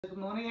Good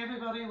morning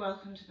everybody,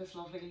 welcome to this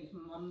lovely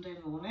Monday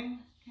morning.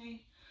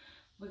 Okay,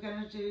 we're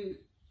going to do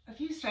a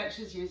few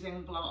stretches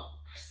using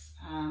blocks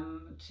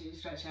to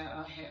stretch out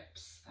our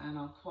hips and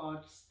our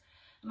quads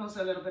and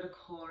also a little bit of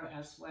core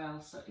as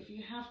well. So if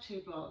you have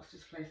two blocks,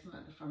 just place them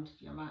at the front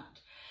of your mat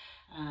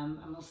and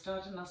we'll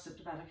start in our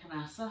Supta Baddha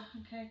Konasana.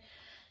 Okay,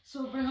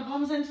 so we'll bring our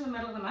palms into the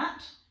middle of the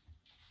mat,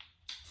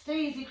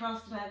 stay easy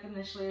across the back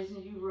initially as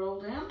you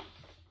roll down.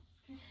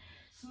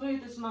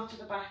 Smooth as much of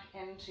the back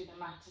into the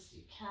mat as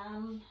you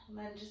can, and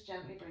then just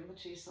gently bring the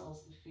two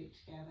soles of the feet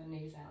together,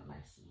 knees out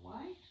nice and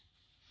wide.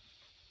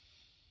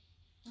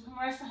 You can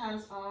rest the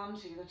hands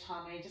onto the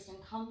tummy, just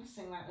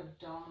encompassing that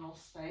abdominal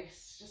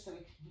space, just so we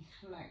can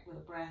connect with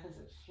the breath as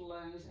it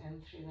flows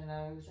in through the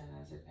nose and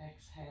as it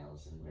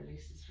exhales and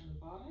releases from the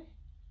body.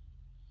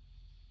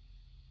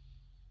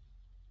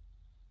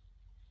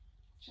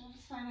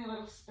 Just finding a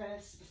little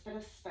space, a bit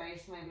of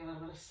space, maybe a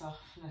little bit of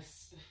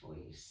softness before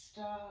you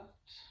start.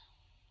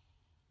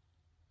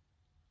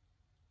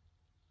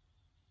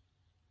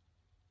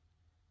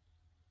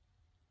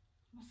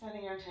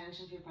 Setting your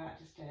intention for your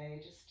practice day,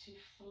 just to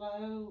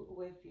flow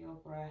with your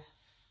breath.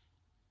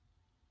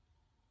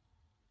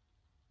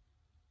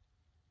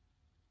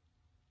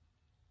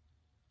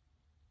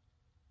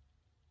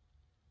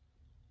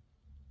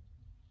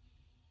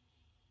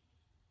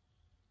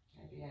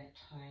 Maybe every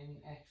time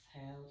you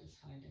exhale, just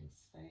finding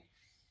space.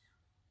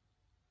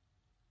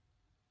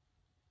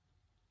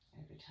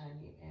 Every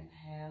time you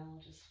inhale,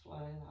 just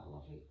flowing that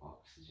lovely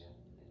oxygen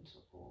into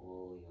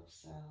all your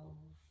cells.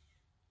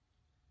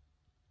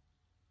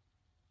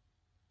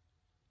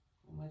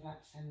 And with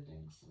that,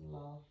 sending some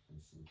love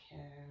and some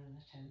care and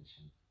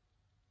attention.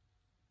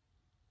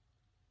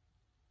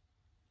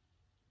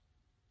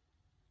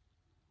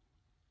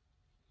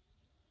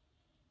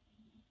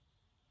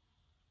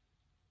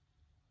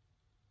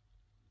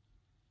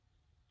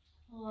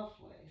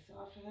 Lovely. So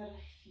after that, a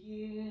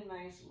few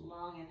nice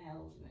long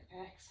inhales and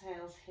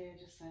exhales here,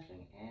 just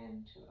settling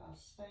into our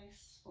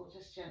space. We'll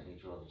just gently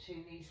draw the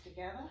two knees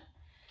together.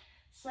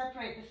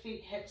 Separate the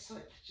feet hips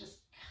width, just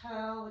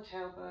curl the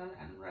tailbone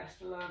and rest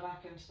the lower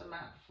back into the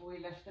mat before we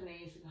lift the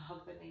knees and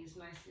hug the knees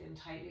nicely and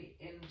tightly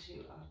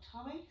into our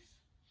tummies.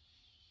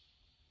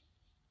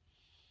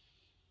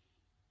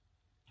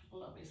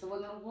 Lovely. So we're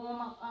going to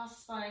warm up our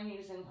spine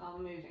using our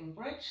moving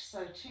bridge.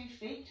 So 2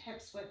 feet,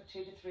 hips width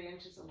 2 to 3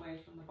 inches away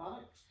from the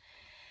buttocks.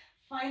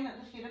 Find that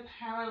the feet are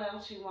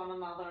parallel to one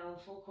another and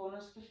all 4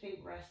 corners of the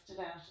feet rested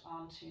out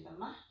onto the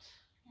mat.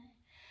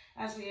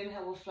 As we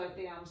inhale, we'll float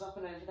the arms up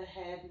and over the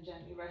head and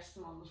gently rest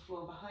them on the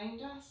floor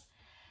behind us.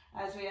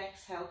 As we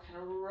exhale,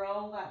 kind of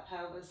roll that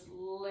pelvis,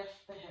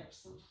 lift the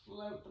hips and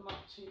float them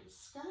up to the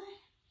sky.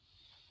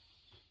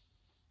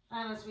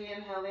 And as we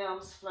inhale, the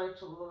arms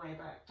float all the way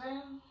back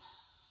down.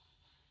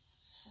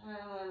 And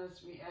then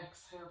as we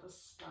exhale, the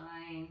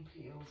spine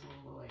peels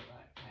all the way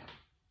back down.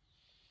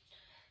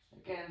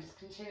 Again, just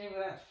continue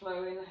with that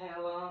flow.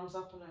 Inhale, arms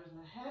up and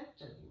over the head,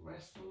 gently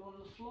rest them on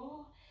the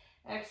floor.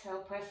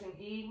 Exhale, pressing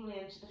evenly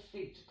into the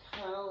feet to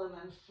curl and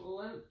then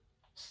float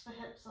the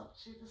hips up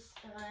to the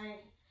sky.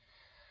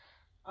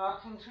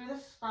 Arcing through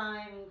the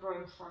spine,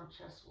 drawing front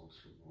chest wall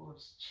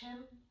towards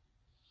chin.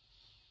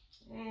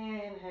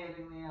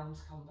 Inhaling, the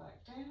arms come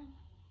back down.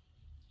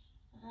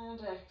 And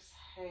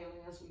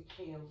exhaling as we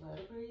peel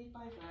vertebrae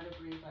by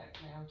vertebrae back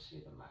down to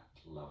the mat.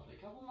 Lovely.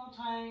 Couple more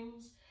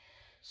times.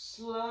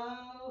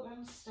 Slow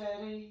and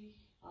steady.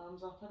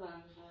 Arms up and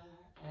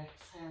over.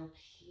 Exhale,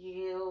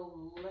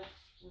 peel, lift.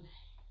 And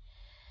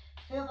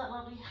feel that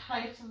lovely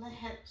height in the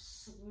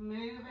hips,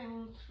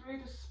 moving through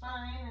the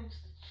spine into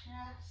the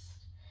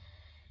chest.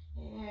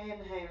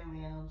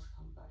 Inhaling, the arms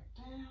come back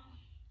down.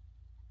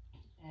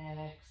 And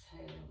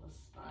exhaling, the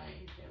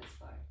spine peels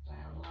back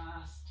down.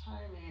 Last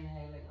time,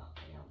 inhaling up,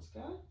 the arms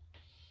go.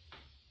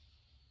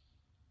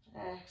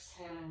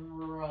 Exhaling,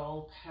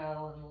 roll,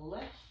 curl and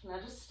lift. Now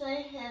just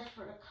stay here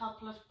for a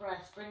couple of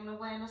breaths, bringing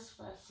awareness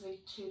firstly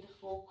to the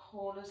 4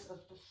 corners of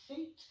the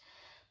feet.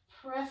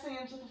 Pressing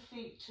into the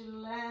feet to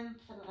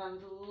lengthen and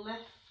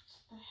lift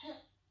the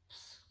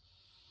hips.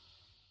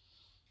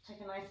 Take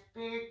a nice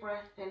big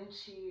breath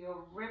into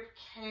your rib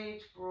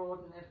cage,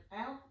 broaden it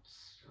out,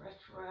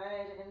 stretch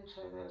right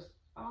into those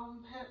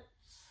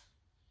armpits.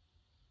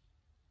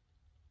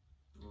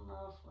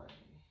 Lovely.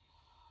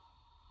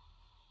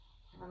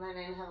 And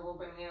then inhale, we'll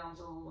bring the arms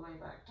all the way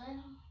back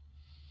down.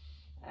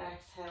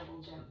 Exhale,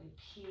 we'll gently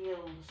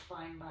peel the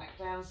spine back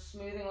down,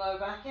 smoothing low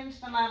back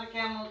into the mat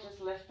again. We'll just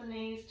lift the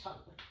knees,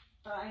 tuck the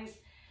thighs,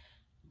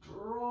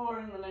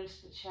 drawing them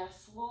into the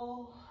chest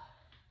wall.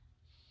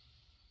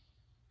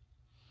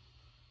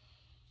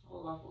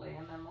 Lovely.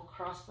 And then we'll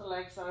cross the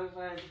legs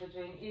over as if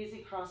we're doing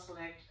easy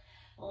cross-legged,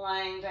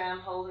 lying down,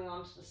 holding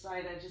onto the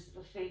side edges of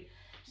the feet.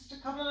 Just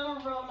a couple of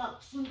little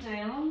roll-ups and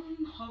down,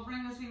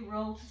 hovering as we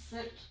roll to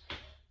sit.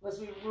 As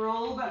we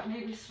roll back,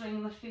 maybe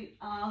swing the feet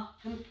up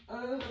and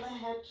over the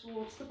head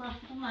towards the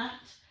back of the mat,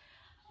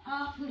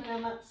 up and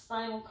down that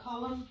spinal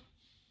column,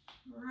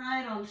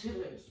 right onto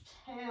those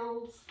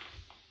tails.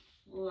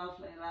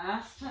 Lovely.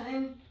 Last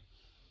time.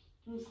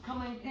 Just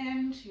coming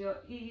into your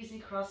easy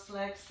crossed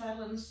legs,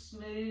 settling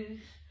smooth.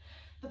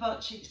 The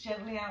butt cheeks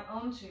gently out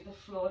onto the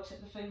floor,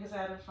 tip the fingers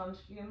out in front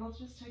of you, and we'll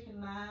just take a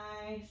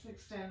nice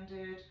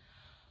extended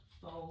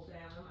fold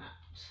down the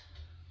mat.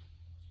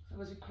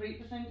 So as you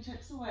creep the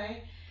fingertips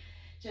away,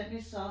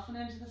 gently soften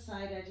into the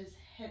side edges,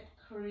 hip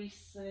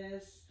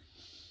creases,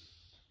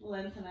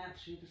 lengthen out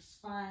through the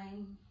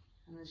spine,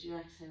 and as you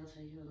exhale,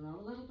 take it in a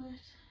little bit.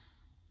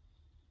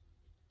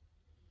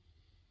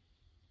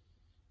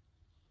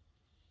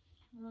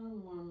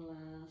 And one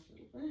last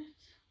little bit.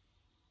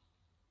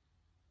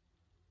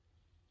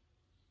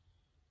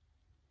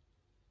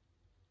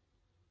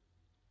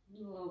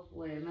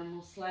 Lovely, and then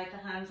we'll slide the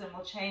hands and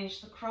we'll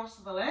change the cross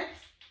of the legs.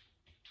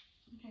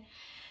 Okay.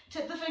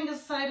 Tip the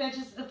fingers, side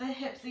edges of the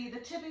hips, either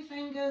tippy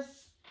fingers,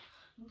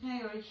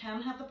 okay, or you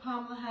can have the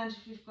palm of the hand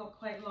if you've got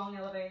quite long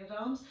elevated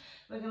arms.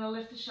 We're going to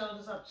lift the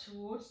shoulders up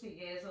towards the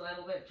ears a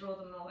little bit, draw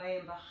them away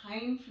and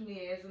behind from the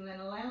ears, and then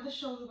allow the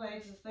shoulder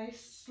blades as they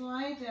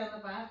slide down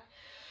the back.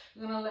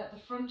 We're going to let the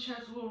front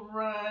chest will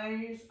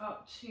rise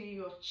up to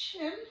your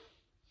chin.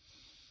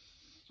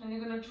 And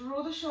you're going to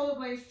draw the shoulder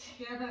blades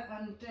together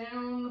and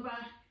down the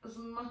back as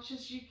much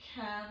as you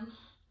can.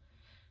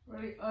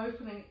 Really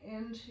opening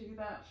into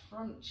that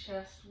front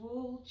chest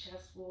wall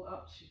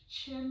up to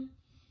chin.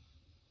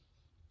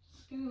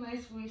 Just get a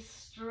nice wee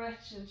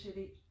stretch into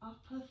the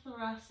upper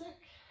thoracic.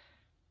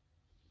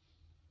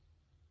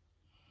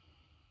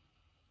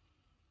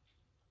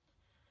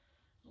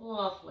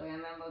 Lovely,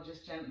 and then we'll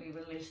just gently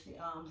release the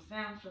arms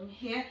down from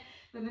here.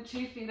 Then the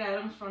 2 feet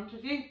out in front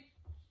of you,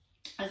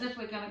 as if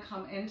we're going to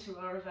come into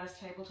our reverse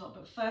tabletop.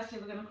 But firstly,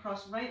 we're going to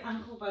cross right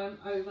ankle bone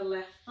over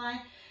left thigh.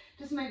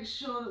 Just make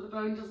sure that the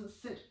bone doesn't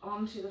sit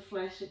onto the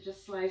flesh, it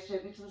just slides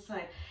gently to the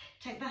side.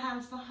 Take the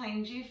hands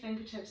behind you,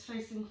 fingertips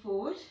facing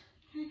forward.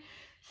 Okay.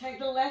 Take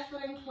the left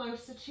foot in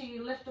closer to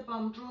you, lift the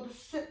bum, draw the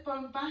sit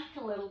bone back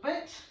a little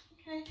bit.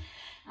 Okay.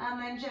 And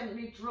then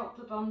gently drop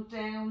the bum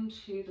down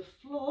to the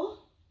floor.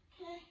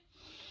 Okay.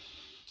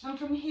 And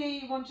from here,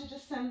 you want to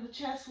just send the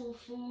chest wall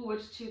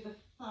forward to the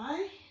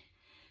thigh.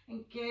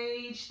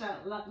 Engage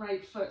that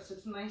right foot so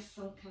it's nice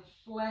and kind of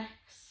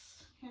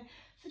flexed. Okay.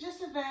 So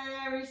just a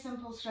very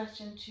simple stretch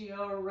into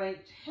your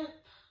right hip.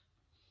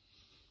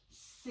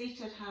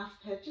 Seated half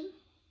pigeon.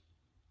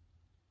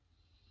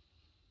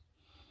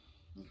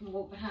 You can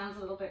walk the hands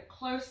a little bit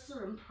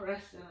closer and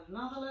press in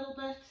another little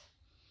bit.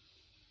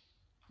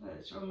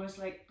 It's almost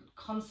like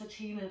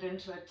concertinaed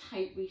into a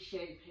tight V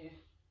shape here.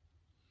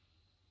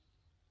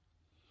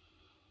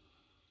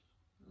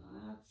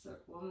 That's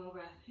it. One more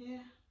breath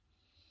here.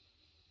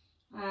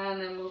 And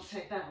then we'll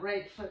take that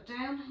right foot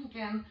down.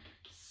 Again,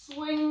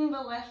 swing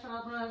the left foot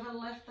up and over,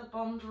 lift the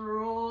bum,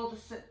 draw the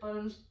sit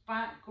bones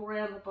back,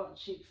 ground the butt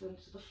cheeks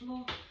into the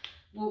floor.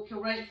 Walk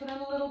your right foot in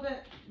a little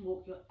bit,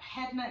 walk your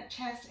head, neck,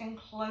 chest in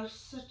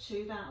closer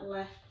to that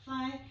left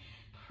thigh.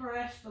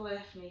 Press the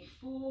left knee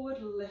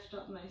forward, lift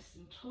up nice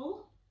and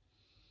tall.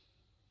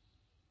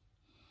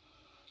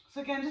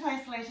 So again, just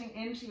isolating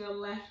into your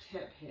left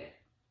hip here.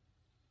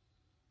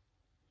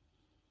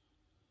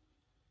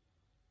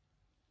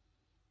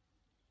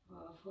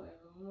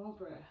 One more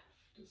breath,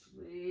 just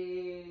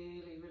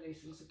really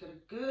releasing. So get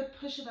a good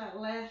push of that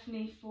left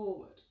knee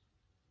forward.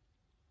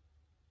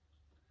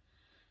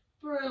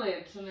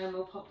 Brilliant, and then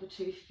we'll pop the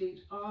 2 feet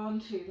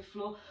onto the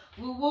floor.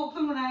 We'll walk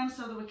them around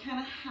so that we kind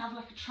of have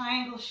like a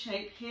triangle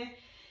shape here.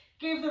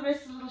 Give the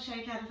wrists a little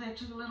shake out if they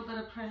took a little bit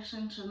of pressure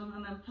into them,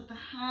 and then put the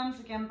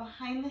hands again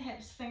behind the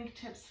hips,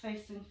 fingertips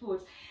facing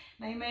forwards.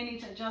 Now you may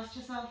need to adjust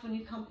yourself when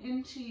you come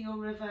into your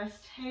reverse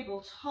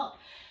tabletop.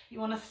 You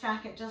want to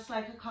stack it just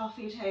like a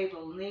coffee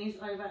table, knees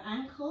over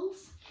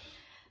ankles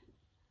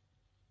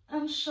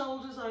and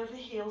shoulders over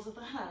heels of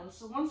the hands.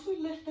 So once we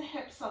lift the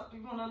hips up,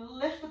 we want to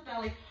lift the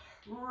belly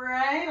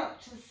right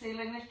up to the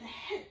ceiling, lift the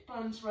hip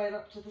bones right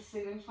up to the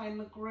ceiling, find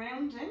the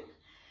grounding,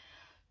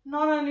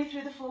 not only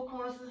through the 4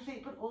 corners of the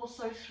feet, but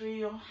also through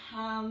your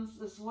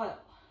hands as well.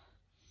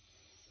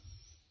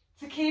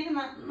 So keeping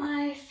that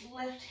nice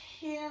lift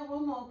here,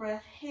 one more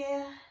breath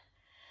here.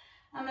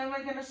 And then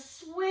we're going to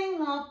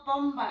swing our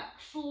bum back,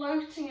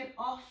 floating it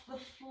off the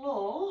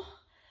floor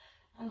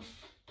and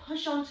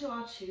push onto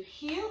our 2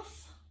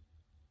 heels.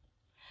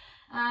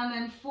 And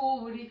then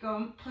forward you go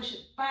and push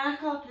it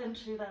back up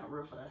into that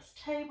reverse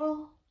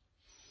table.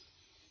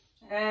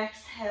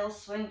 Exhale,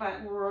 swing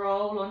back,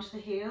 roll onto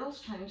the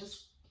heels. Try and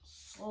just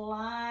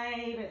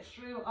slide it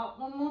through, up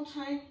one more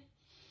time.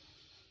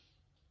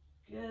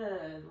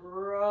 Good,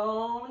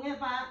 rolling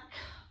it back.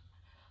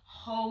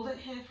 Hold it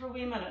here for a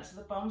wee minute so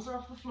the bums are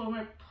off the floor.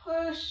 We're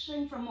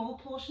pushing from all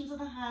portions of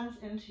the hands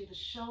into the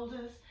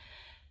shoulders,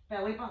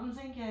 belly buttons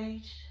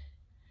engaged,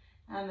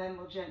 and then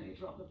we'll gently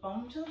drop the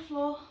bum to the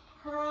floor,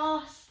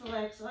 cross the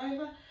legs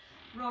over,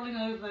 rolling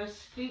over those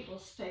feet. We'll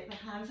stake the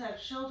hands out,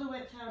 shoulder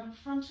width out in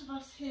front of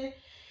us here,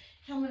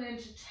 coming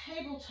into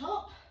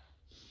tabletop,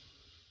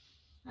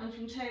 and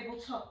from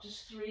tabletop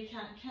just 3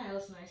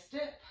 cat-cows, nice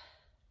dip,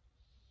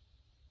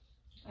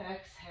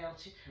 exhale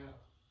to curl.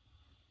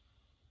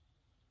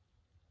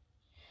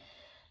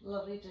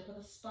 Lovely dip of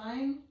the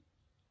spine.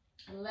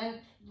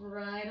 Length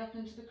right up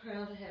into the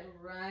crown of the head,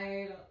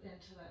 right up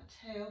into that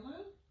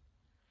tailbone.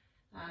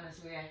 And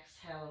as we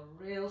exhale,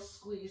 a real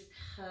squeeze,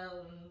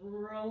 curl and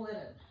roll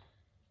it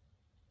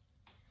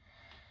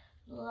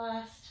in.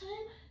 Last time.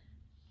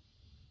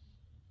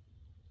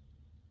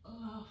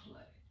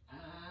 Lovely.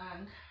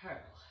 And curl.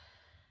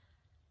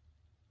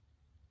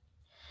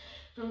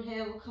 From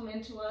here we'll come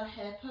into our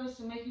hare pose,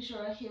 so making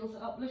sure our heels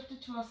are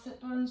uplifted to our sit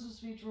bones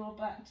as we draw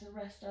back to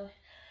rest our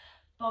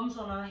bums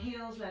on our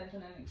heels,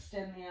 lengthen and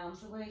extend the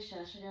arms away,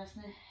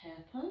 Shashrayasana,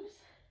 hare pose.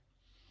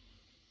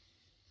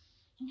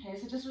 Okay,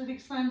 so just really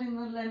expanding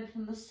the length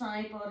and the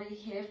side body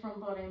here, front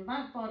body and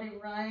back body,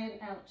 right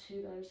out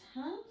to those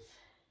hands.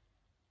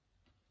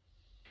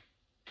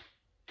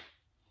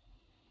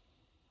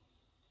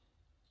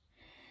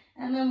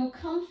 And then we'll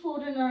come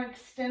forward in our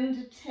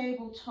extended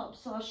tabletop,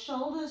 so our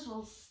shoulders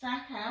will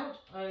stack out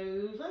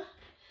over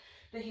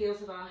the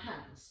heels of our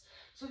hands.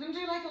 So we're going to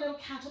do like a little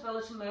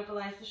catabella to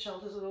mobilize the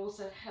shoulders. It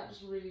also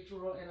helps really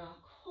draw in our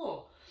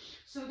core.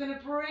 So we're going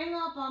to bring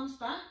our bums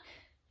back.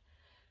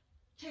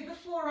 Take the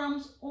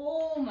forearms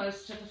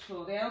almost to the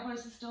floor. The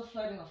elbows are still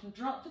floating off. And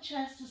drop the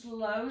chest as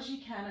low as you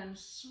can and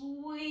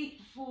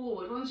sweep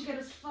forward. Once you get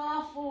as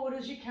far forward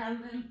as you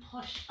can, then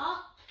push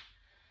up.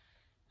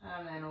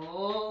 And then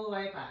all the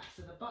way back.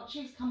 So the butt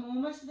cheeks come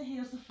almost to the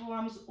heels, the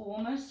forearms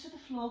almost to the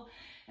floor.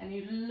 And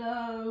you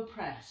low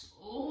press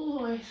all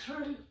the way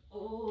through,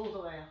 all the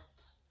way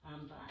up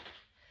and back.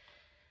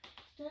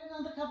 Do it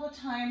another couple of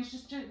times.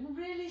 Just do it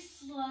really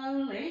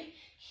slowly.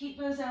 Keep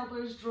those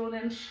elbows drawn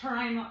in.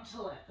 Try not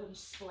to let them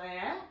splay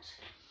out.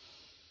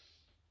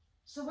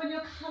 So when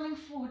you're coming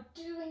forward,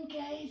 do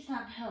engage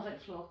that pelvic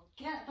floor.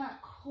 Get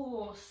that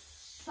core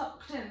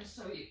sucked in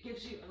so it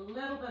gives you a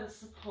little bit of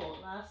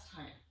support. Last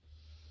time.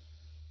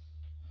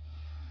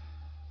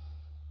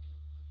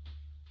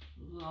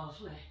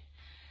 Lovely.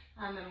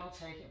 And then we'll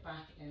take it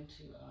back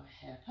into our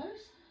hare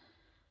pose.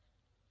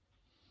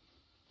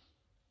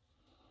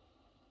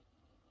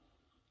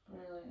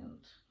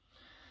 Brilliant.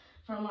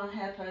 From our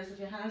hare pose, if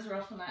your hands are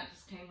off the mat,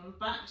 just cling them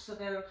back so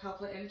they're a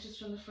couple of inches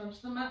from the front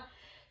of the mat.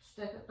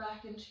 Step it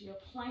back into your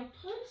plank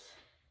pose.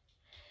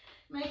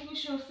 Making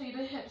sure feet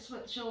are hips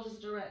width, shoulders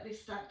are directly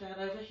stacked out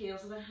over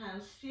heels of the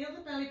hands. Feel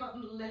the belly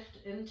button lift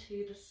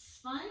into the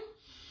spine.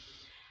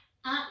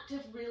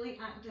 Active, really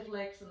active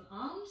legs and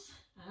arms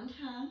and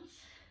hands.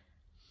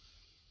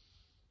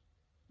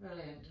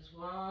 Brilliant. Just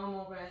one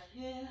more breath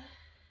here.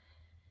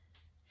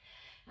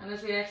 And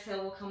as we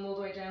exhale, we'll come all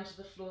the way down to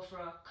the floor for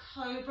our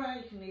cobra.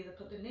 You can either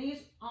put the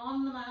knees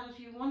on the mat if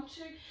you want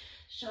to.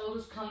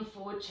 Shoulders come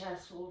forward,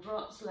 chest full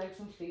drops, legs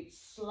and feet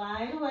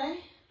slide away.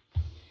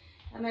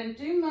 And then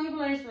do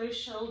mobilize those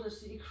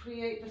shoulders so you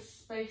create the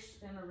space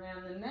in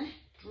around the neck.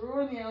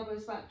 Drawing the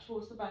elbows back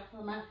towards the back of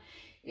the mat.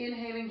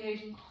 Inhale,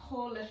 engaging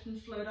core, lift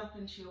and float up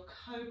into your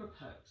cobra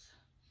pose.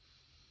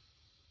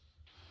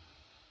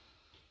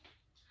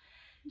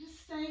 And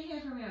just stay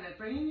here for a minute,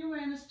 bringing your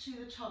awareness to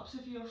the tops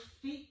of your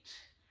feet,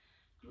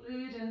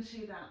 glued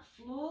into that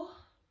floor.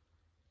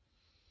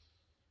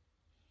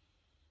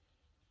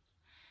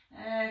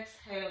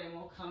 Exhaling,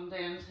 we'll come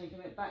down,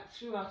 taking it back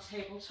through our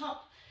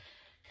tabletop,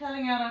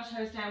 curling out our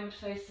toes, downward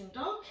facing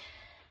dog.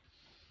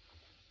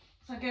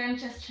 So again,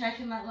 just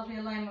checking that lovely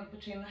alignment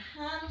between the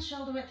hands,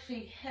 shoulder width,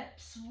 feet,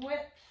 hips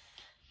width.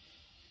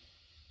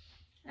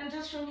 And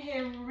just from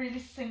here, really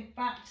sink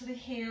back to the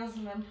heels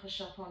and then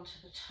push up onto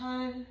the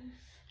toes.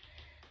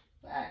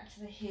 Back to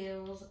the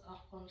heels,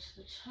 up onto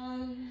the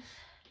toes.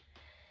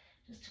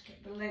 Just to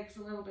get the legs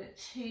a little bit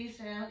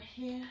teased out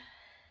here.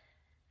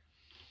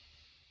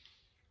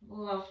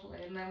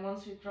 Lovely. And then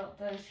once we've dropped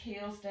those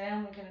heels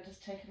down, we're going to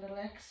just take a little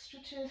extra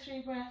 2 or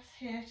 3 breaths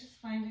here, just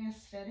finding a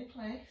steady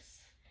place.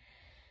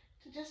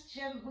 To just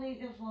gently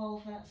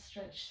evolve that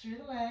stretch through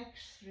the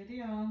legs, through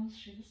the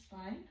arms, through the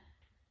spine.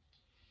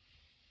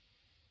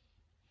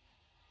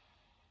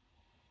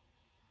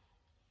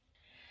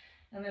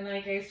 And then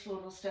I gaze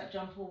forward, we'll step,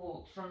 jump or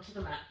walk front to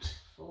the mat.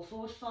 Full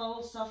forward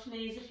fold, soft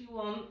knees if you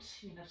want.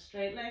 You can have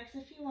straight legs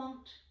if you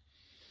want.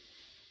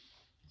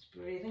 Just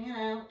breathing it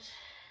out.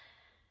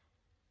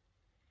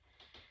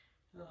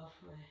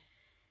 Lovely.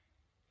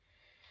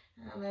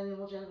 And then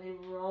we'll gently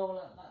roll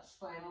up that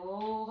spine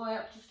all the way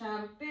up to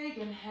stand. Big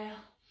inhale.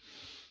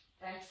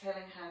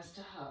 Exhaling, hands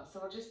to heart.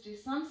 So I'll just do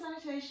some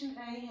salutation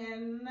A here,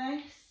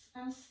 nice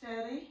and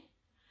steady.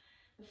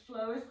 The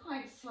flow is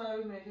quite slow,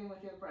 moving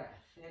with your breath.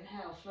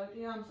 Inhale, float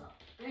the arms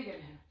up. Big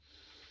inhale.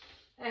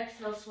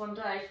 Exhale, swan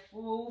dive,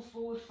 full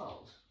forward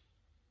fold.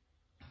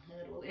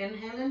 And we'll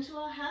inhale into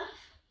our half.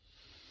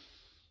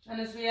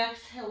 And as we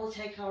exhale, we'll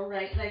take our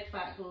right leg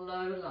back, low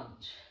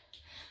lunge.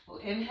 We'll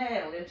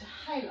inhale into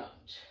high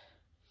lunge.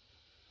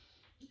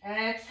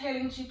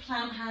 Exhaling to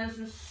plant hands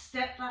and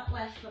step that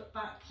left foot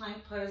back, plank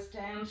pose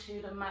down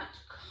to the mat,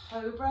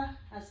 cobra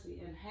as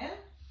we inhale.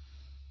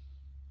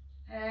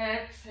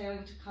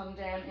 Exhaling to come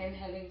down,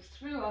 inhaling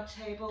through our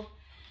table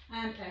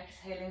and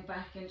exhaling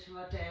back into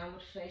our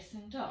downward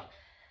facing dog.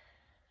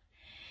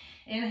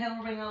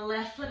 Inhale, bring our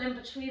left foot in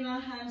between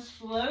our hands,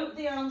 float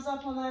the arms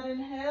up on that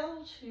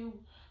inhale to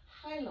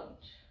high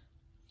lunge.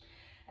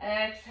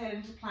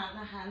 Exhaling to plant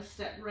the hands,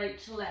 step right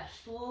to left,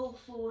 fall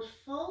forward,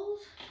 fold,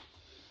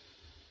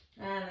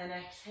 and then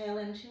exhale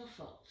into your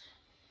fold.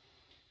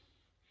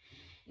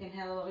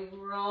 Inhale, we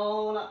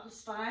roll up the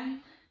spine.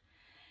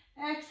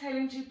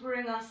 Exhaling to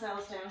bring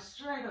ourselves down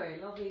straight away.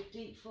 Lovely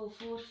deep fall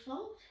forward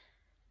fold.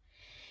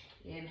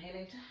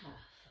 Inhaling to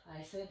half.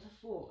 I center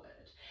forward.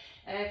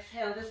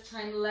 Exhale, this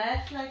time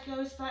left leg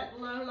goes back,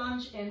 low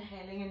lunge.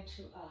 Inhaling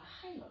into a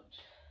high lunge.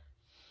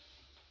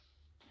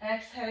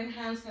 Exhaling,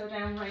 hands go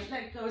down, right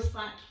leg goes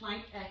back,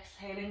 plank.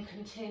 Exhaling,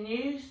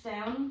 continues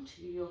down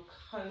to your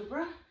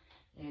cobra.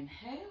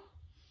 Inhale.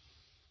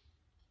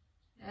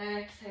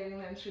 Exhaling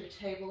then through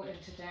table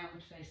into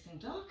downward facing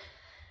dog.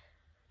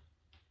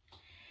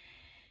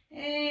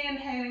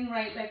 Inhaling,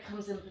 right leg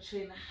comes in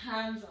between the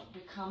hands, up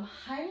become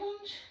high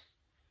lunge.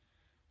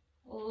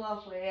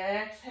 Lovely.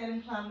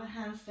 Exhaling, plant the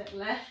hands, step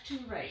left to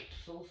right,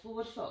 full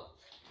forward fold.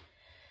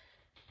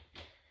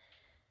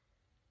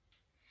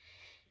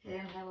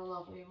 Inhale,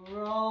 lovely,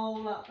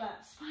 roll up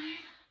that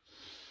spine.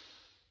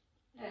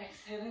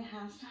 Exhaling,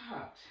 hands to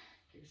heart.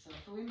 Give yourself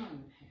a wee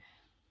moment here.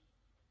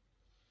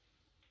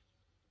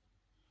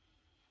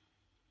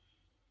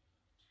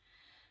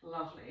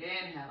 Lovely.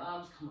 Inhale,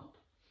 arms come up.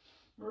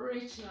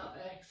 Reaching up,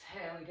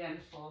 exhale again,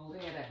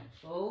 folding it down.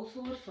 Full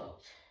forward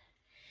fold.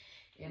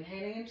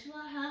 Inhaling into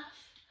a half.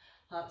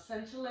 Heart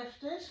center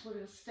lifted. We're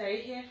going to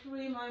stay here for a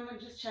wee moment,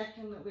 just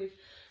checking that we've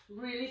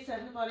really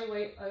sent the body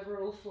weight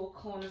over all four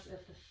corners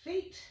of the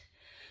feet.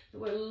 That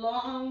we're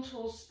long,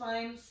 tall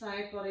spine,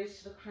 side bodies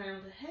to the crown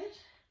of the head.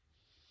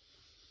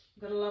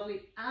 We've got a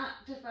lovely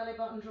active belly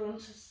button drawn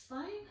to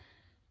spine.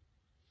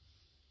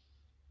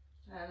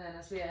 And then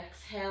as we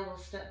exhale, we'll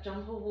step,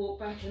 jump or walk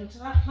back into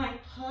that plank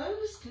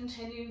pose,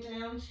 continuing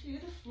down to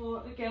the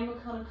floor. Again, we're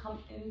going to come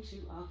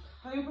into our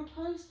cobra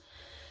pose.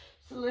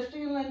 So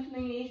lifting and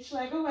lengthening each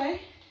leg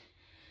away,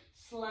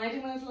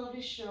 sliding those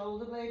lovely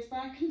shoulder blades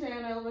back and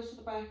down, elbows to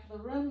the back of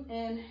the room.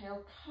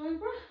 Inhale,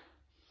 cobra.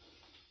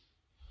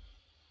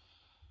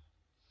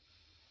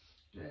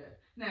 Good.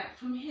 Now,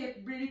 from here,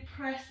 really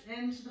press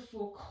into the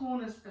four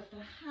corners of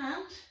the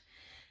hand.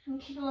 And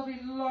keep a lovely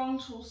long,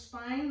 tall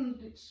spine,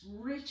 and just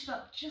reach it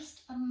up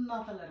just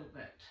another little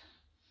bit.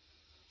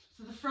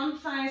 So the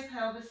front thighs,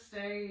 pelvis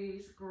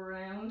stays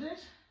grounded.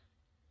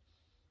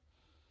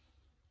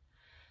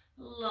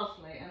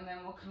 Lovely, and then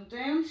we'll come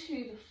down to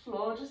the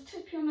floor. Just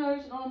tip your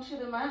nose onto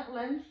the mat,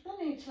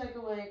 lengthen each leg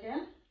away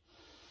again.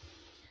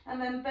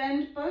 And then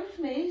bend both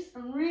knees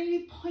and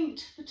really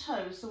point the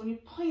toes. So when you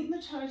point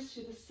the toes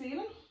to the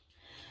ceiling,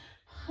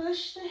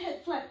 push the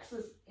hip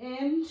flexors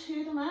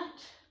into the mat.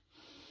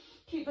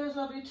 Keep those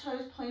lovely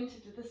toes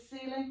pointed to the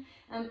ceiling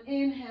and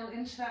inhale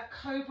into that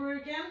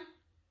cobra again.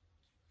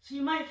 So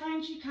you might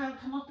find you can't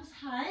come up as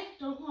high,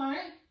 don't worry.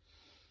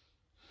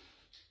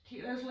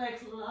 Keep those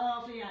legs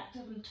lovely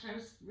active and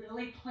toes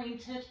really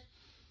pointed.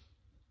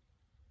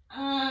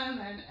 And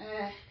then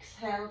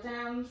exhale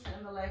down,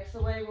 send the legs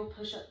away. We'll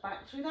push up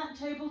back through that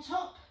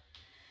tabletop.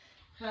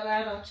 Curl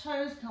out our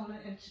toes, coming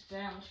into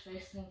downward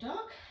facing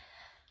dog.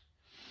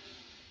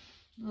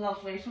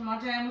 Lovely. From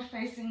our downward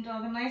facing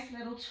dog, a nice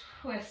little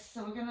twist.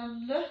 So we're going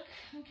to look,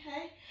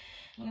 okay,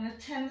 we're going to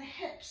turn the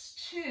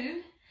hips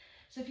to,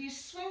 so if you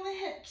swing the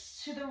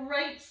hips to the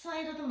right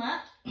side of the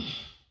mat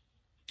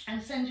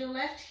and send your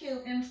left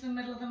heel into the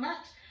middle of the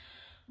mat,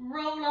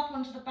 roll up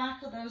onto the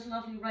back of those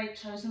lovely right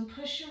toes and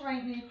push your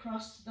right knee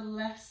across to the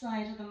left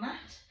side of the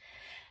mat.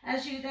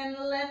 As you then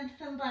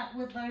lengthen back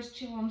with those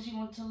two arms, you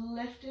want to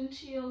lift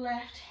into your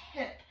left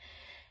hip.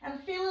 And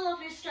feel a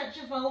lovely stretch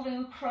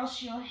evolving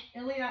across your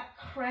iliac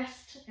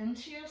crest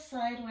into your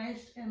side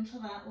waist, into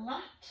that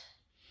lat.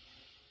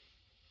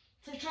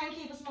 So try and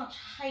keep as much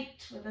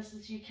height with this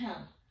as you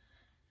can.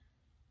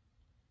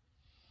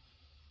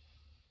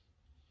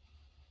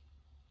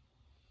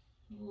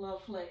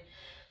 Lovely.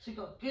 So you've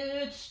got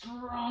good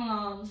strong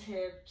arms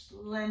here, just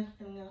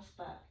lengthening us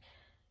back.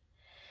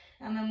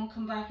 And then we'll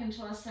come back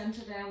into our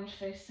center downward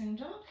facing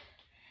dog.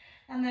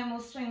 And then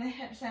we'll swing the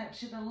hips out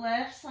to the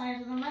left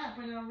side of the mat,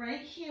 bring our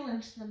right heel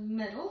into the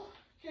middle.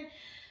 Okay,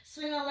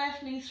 swing our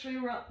left knee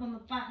through up on the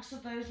backs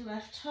of those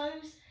left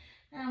toes,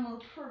 and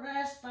we'll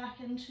press back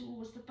in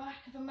towards the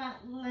back of the mat,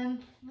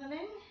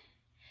 lengthening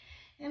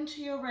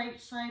into your right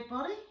side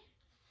body.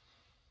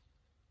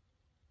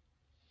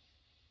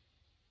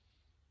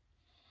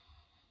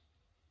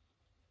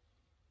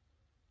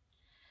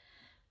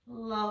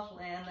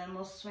 Lovely, and then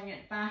we'll swing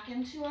it back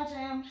into our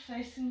downward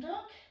facing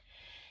dog.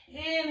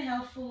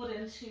 Inhale forward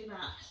into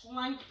that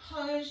plank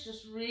pose.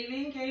 Just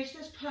really engage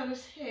this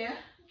pose here.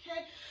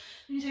 Okay,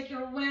 you take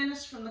your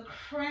awareness from the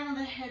crown of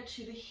the head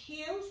to the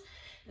heels.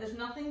 There's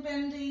nothing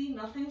bendy,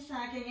 nothing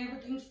sagging.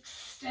 Everything's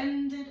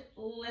extended,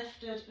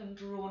 lifted, and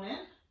drawn in.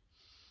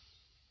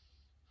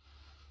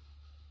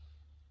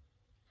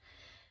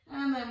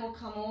 And then we'll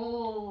come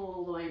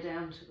all the way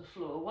down to the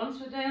floor. Once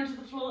we're down to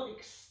the floor,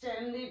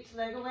 extend each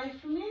leg away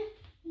from you.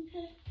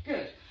 Okay,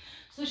 good.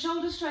 So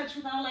shoulder stretch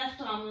with our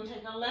left arm. We'll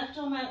take our left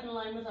arm out in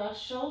line with our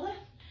shoulder.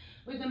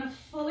 we're going to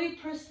fully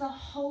press the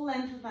whole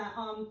length of that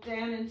arm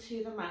down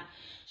into the mat.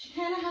 So you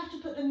kind of have to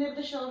put the nib of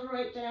the shoulder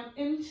right down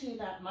into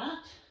that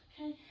mat.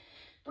 Okay,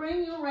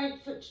 bring your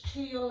right foot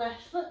to your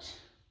left foot.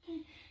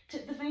 Okay,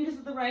 tip the fingers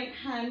of the right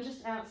hand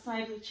just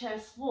outside of the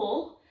chest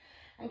wall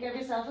and give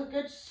yourself a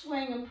good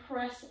swing and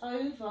press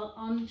over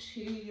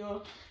onto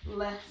your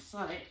left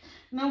side.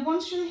 Now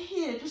once you're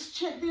here, just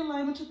check the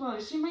alignment of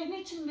body. So you might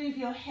need to move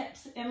your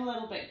hips in a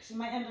little bit because you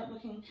might end up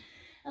looking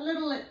a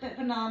little bit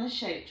banana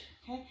shaped.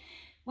 Okay,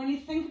 when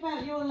you think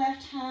about your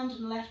left hand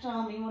and left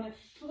arm, you want it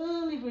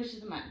fully rooted to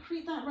the mat.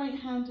 Creep that right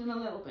hand in a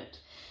little bit.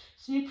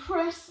 So you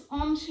press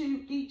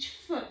onto each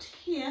foot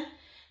here.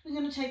 We're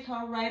going to take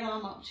our right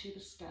arm up to the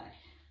sky.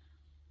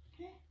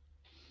 Okay.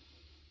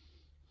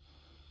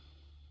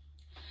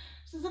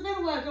 So there's a bit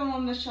of work going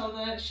on the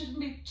shoulder. It shouldn't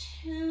be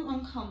too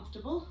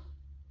uncomfortable.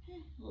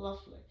 Okay,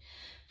 lovely.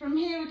 From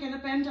here, we're going to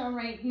bend our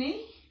right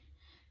knee.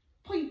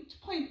 Point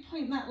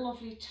that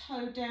lovely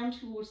toe down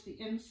towards the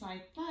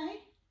inside thigh.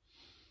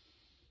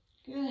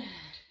 Good.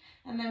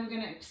 And then we're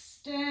going to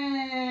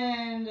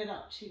extend it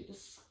up to the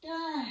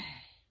sky.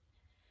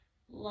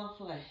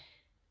 Lovely.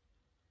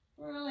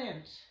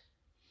 Brilliant.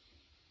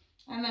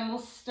 And then we'll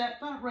step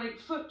that right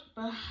foot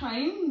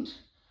behind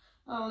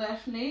our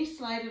left knee,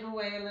 slide it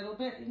away a little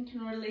bit. You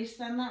can release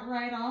then that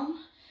right arm,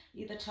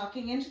 either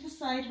tucking into the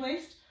side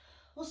waist,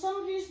 or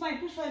some of you might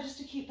prefer just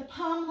to keep the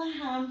palm of the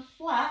hand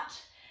flat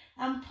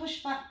and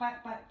push back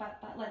like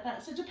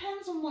that. So it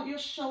depends on what your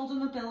shoulder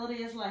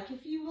mobility is like.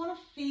 If you want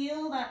to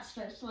feel that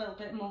stretch a little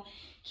bit more,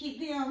 keep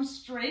the arms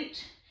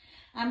straight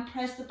and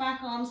press the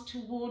back arms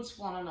towards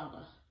one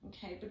another.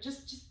 Okay, but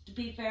just to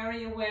be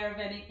very aware of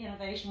any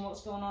innervation,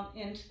 what's going on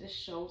into this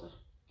shoulder.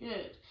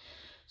 Good.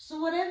 So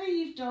whatever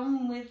you've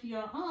done with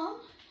your arm,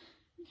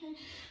 okay,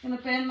 I'm going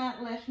to bend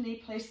that left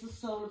knee, place the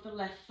sole of the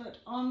left foot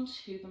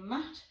onto the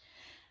mat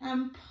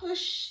and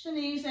push the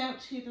knees out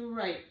to the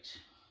right.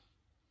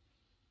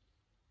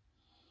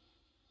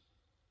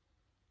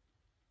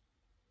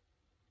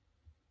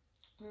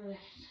 Great.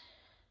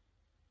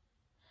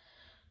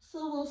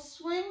 So we'll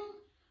swing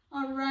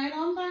our right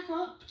arm back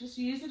up, just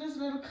use it as a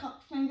little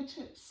cup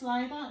fingertip,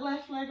 slide that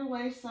left leg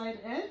away side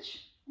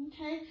edge,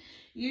 okay?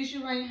 Use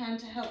your right hand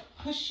to help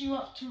push you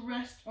up to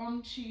rest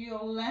onto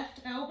your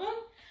left elbow.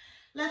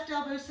 Left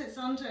elbow sits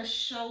under a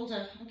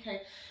shoulder,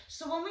 okay?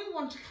 So when we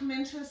want to come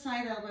into a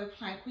side elbow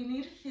plank, we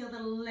need to feel the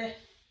lift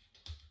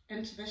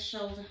into the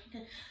shoulder,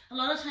 okay? A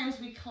lot of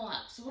times we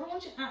collapse, so what I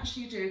want you to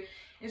actually do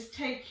is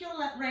take your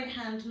right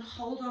hand and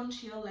hold on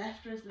to your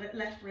left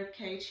rib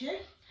cage here.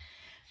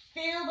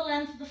 Feel the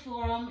length of the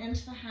forearm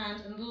into the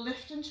hand and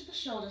lift into the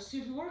shoulder. So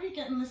you've already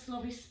getting this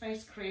lovely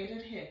space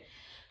created here.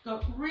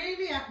 Got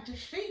really active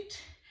feet,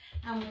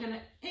 and we're going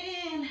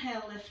to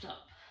inhale, lift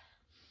up.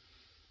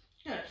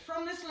 Good.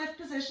 From this lift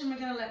position, we're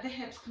going to let the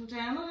hips come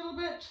down a little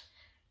bit,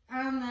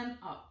 and then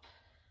up.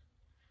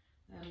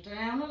 Then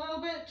down a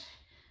little bit,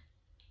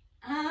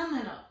 and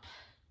then up.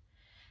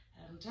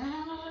 And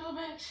down a little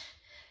bit,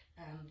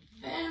 and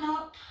then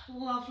up.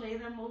 Lovely.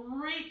 Then we'll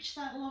reach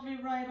that lovely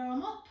right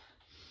arm up.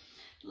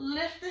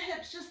 Lift the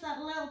hips just that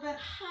little bit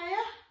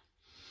higher.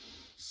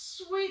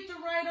 Sweep the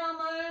right arm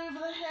over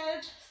the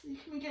head so you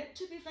can get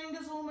tippy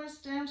fingers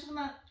almost down to the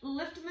mat.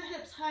 Lifting the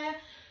hips higher,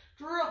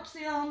 drops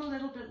the arm a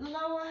little bit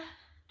lower.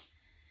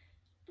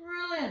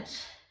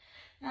 Brilliant.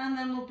 And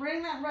then we'll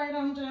bring that right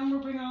arm down. We'll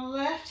bring our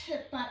left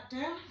hip back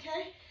down,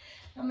 okay?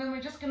 And then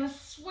we're just going to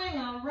swing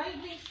our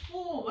right knee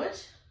forward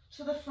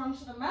to the front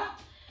of the mat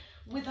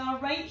with our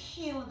right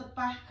heel at the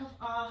back of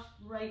our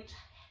right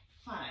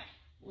thigh.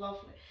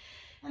 Lovely.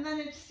 And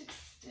then just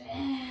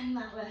extend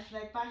that left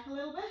leg back a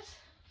little bit.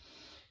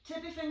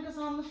 Tip your fingers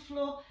on the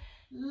floor,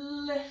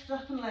 lift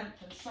up and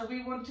lengthen. So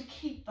we want to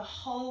keep the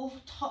whole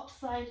top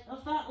side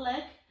of that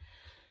leg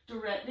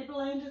directly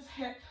behind his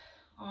hip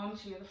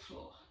onto the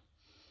floor.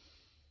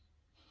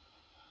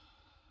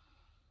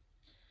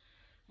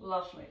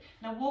 Lovely.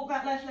 Now walk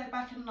that left leg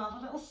back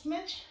another little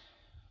smidge.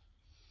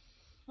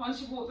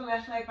 Once you walk the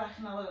left leg back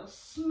another little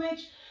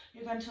smidge,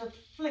 you're going to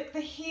flick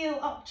the heel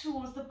up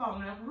towards the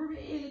bum. Now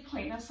really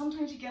point. Now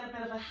sometimes you get a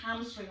bit of a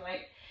hamstring,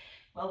 like,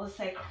 well, we'll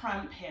say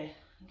cramp here,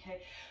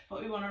 okay?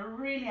 But we want a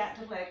really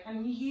active leg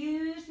and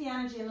use the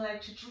energy in the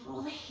leg to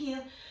draw the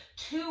heel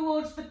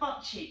towards the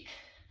butt cheek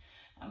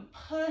and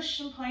push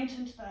and point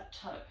into that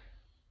toe.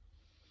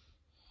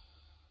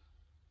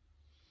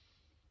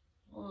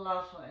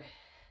 Lovely.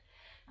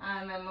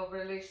 And then we'll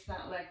release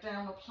that leg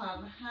down, we'll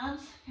plant the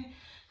hands, okay?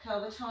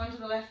 Curl the toe into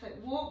the left leg,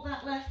 walk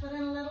that left foot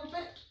in a little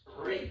bit,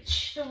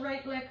 reach the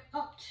right leg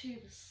up to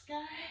the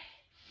sky.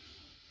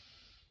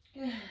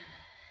 Good.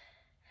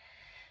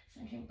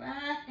 Sinking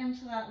back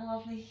into that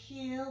lovely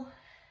heel.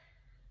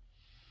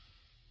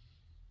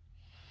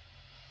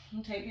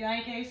 And take the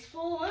eye gaze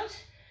forward,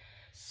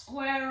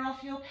 square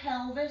off your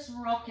pelvis,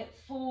 rock it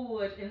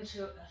forward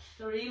into a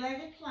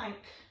three-legged plank.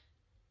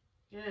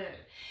 Good.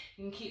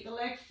 You can keep the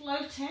leg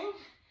floating.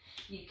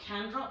 You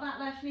can drop that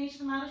left knee to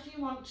the mat if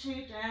you want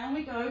to. Down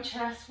we go,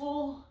 chest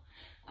wall.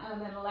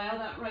 And then allow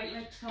that right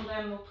leg to come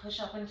down and we'll push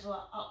up into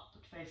our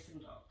upward facing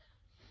dog.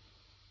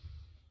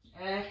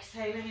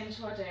 Exhaling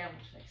into our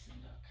downward facing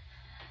dog.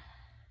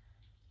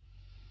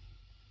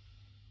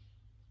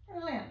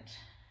 Brilliant.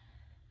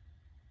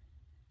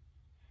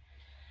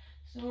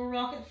 So we'll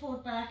rock it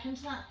forward back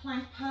into that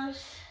plank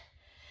pose.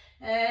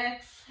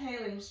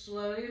 Exhaling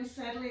slowly and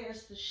steadily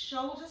as the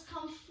shoulders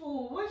come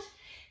forward.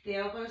 The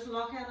elbows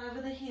lock out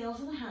over the heels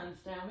and the hands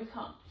down. We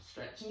can't.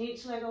 Stretching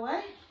each leg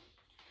away.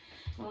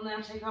 We'll now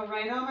take our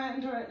right arm out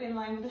and directly in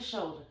line with the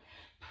shoulder.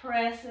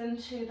 Press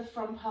into the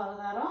front part of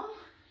that arm.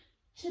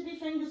 Tippy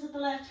fingers of the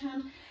left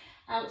hand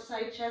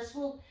outside chest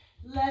wall.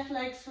 Left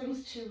leg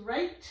swings to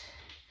right.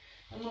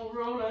 And we'll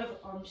roll over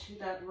onto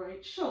that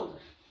right shoulder.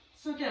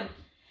 So again,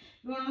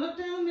 we want to look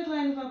down the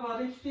midline of our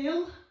body,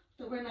 feel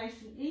that we're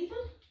nice and even.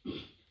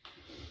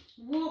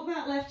 Walk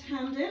that left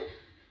hand in.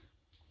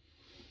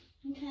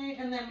 Okay,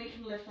 and then we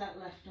can lift that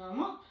left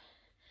arm up.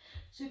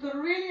 So we've got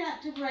a really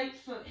active right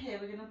foot here.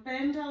 We're going to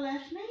bend our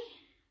left knee.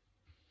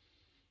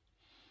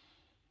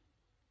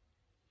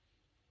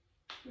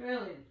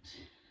 Brilliant.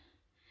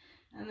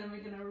 And then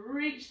we're going to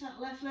reach that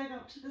left leg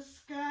up to the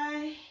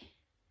sky.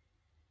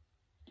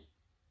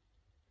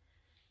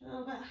 A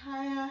little bit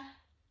higher.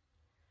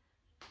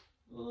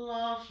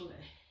 Lovely.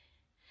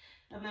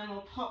 And then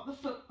we'll pop the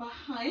foot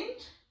behind.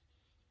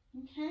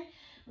 Okay.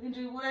 We can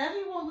do whatever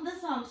you want with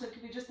this arm. So it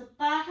could be just the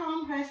back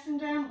arm pressing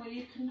down, or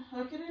you can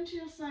hook it into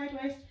your side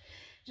waist.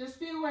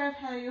 Just be aware of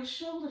how your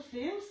shoulder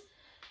feels.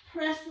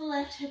 Press the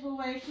left hip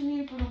away from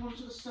you. Bring it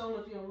onto the sole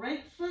of your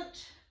right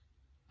foot.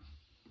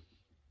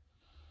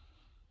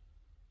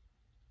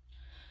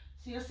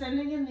 So you're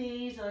sending your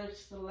knees out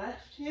to the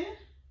left here.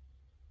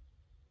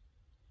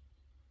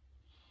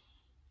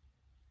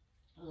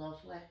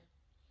 Lovely.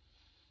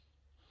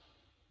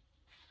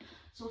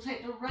 So we'll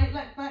take the right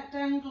leg back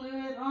down,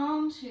 glue it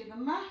onto the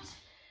mat.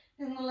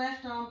 Bring the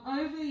left arm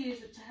over,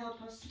 use it to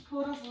help us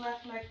support us,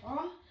 left leg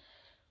on.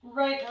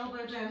 Right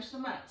elbow down to the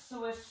mat.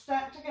 So we're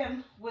stacked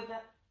again with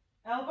that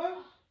elbow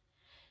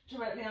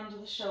directly under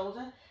the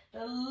shoulder.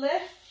 The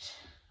lift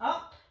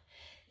up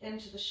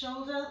into the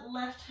shoulder,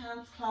 left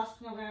hand's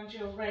clasping around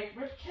your right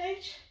rib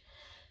cage.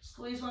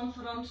 Squeeze one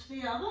foot onto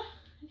the other,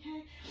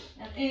 okay?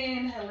 And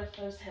inhale, lift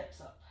those hips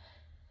up.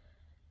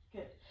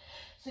 Good.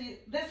 So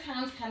this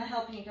hand's kind of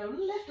helping you go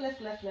lift,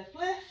 lift, lift, lift,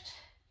 lift.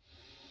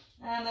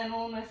 And then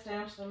almost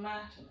down to the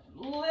mat and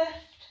then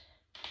lift.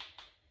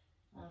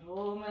 And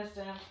almost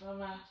down to the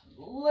mat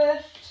and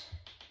lift.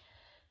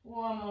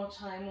 One more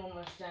time,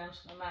 almost down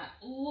to the mat,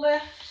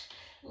 lift.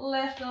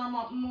 Left arm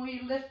up, more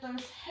you lift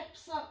those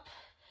hips up.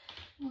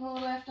 More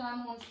left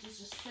arm wants to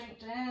just sink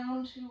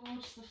down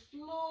towards the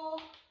floor.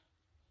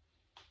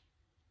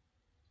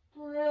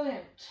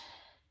 Brilliant.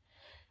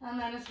 And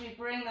then as we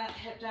bring that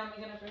hip down,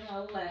 we're going to bring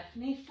our left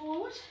knee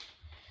forward.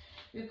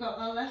 We've got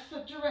our left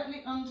foot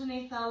directly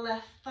underneath our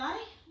left thigh.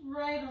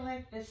 Right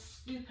leg is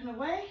scooping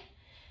away.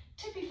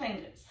 Tippy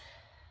fingers.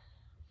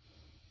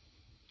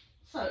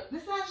 So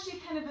this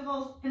actually kind of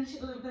evolves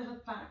into a little bit of a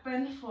back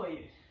bend for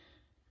you.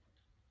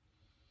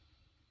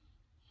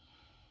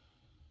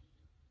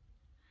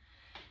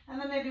 And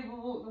then maybe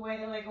we'll walk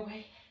the leg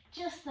away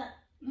just that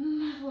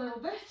little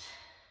bit.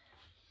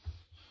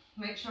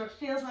 Make sure it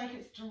feels like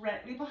it's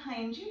directly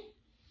behind you.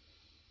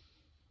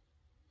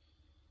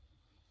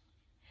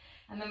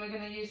 And then we're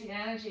going to use the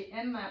energy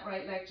in that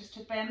right leg just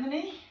to bend the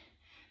knee,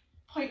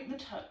 point the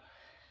toe.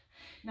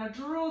 Now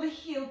draw the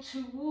heel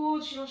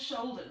towards your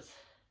shoulders.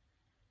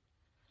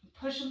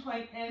 Push and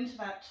point into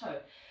that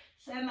toe.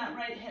 Send that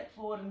right hip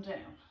forward and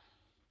down.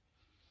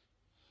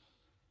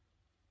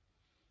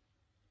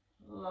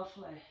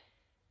 Lovely.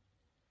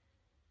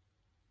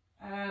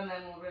 And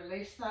then we'll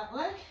release that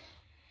leg.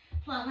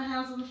 Plant the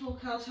hands on the floor,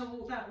 curl toe,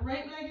 walk that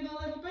right leg in a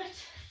little bit.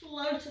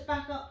 Float it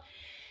back up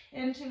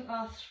into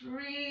our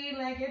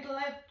three-legged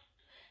leg.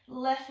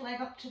 Left leg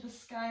up to the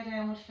sky,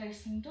 downward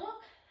facing dog.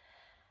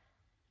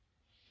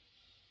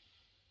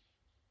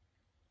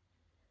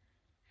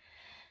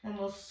 Then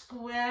we'll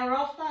square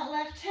off that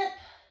left hip.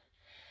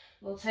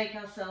 We'll take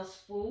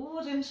ourselves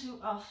forward into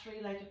our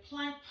three-legged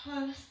plank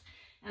pose.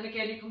 And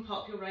again, you can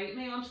pop your right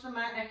knee onto the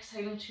mat,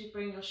 exhaling to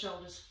bring your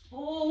shoulders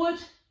forward.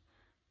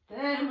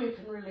 Then we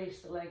can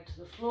release the leg to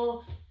the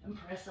floor and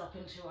press up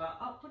into our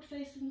upward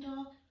facing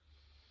dog.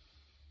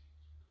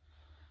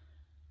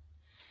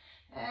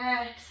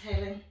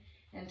 Exhaling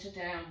into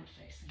downward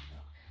facing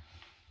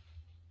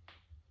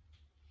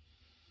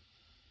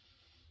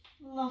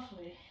dog.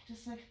 Lovely.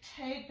 Just like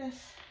take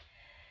this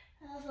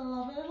as a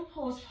lovely little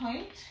pause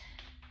point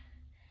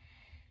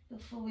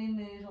before we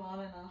move on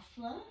in our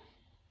flow.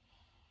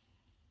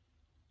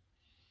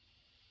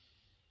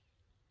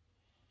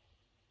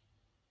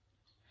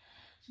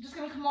 So just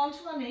going to come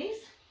onto our knees.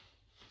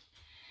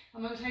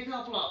 I'm going to take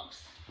our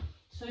blocks.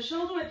 So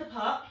shoulder width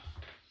apart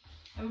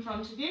in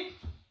front of you.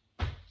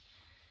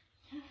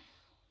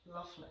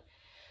 Lovely.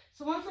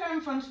 So once they're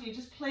in front of you,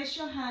 just place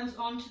your hands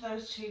onto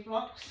those two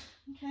blocks,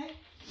 okay?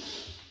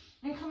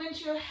 And come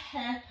into your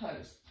hare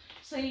pose.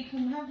 So you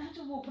can have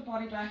to walk the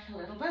body back a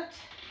little bit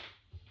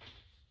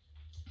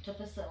to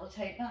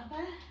facilitate that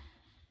there.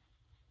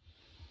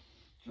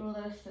 Draw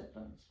those sit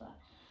bones back.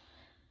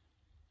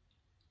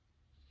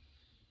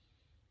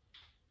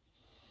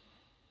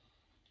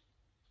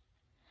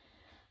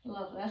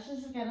 Lovely. Let's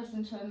just get us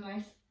into a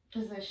nice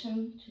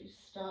position to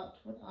start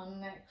with our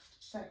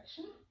next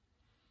section.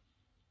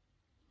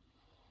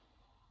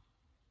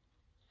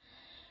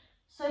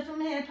 So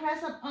from here,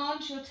 press up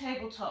onto your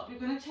tabletop. You're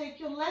going to take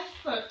your left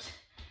foot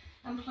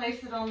and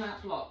place it on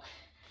that block.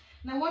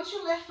 Now once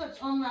your left foot's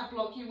on that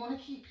block, you want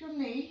to keep your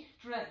knee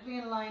directly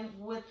in line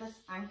with this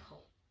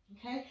ankle,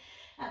 okay?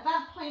 At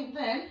that point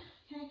then,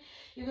 okay,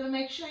 you're going to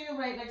make sure your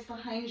right leg's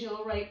behind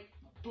your right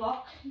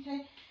block,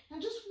 okay?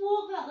 And just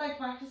walk that leg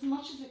back as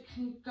much as it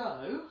can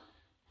go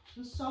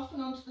and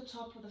soften onto the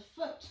top of the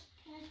foot,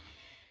 okay?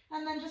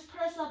 And then just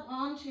press up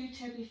onto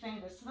tippy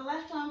fingers. So the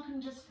left arm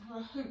can just kind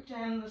of hoop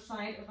down the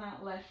side of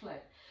that left leg.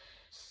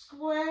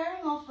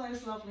 Squaring off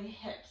those lovely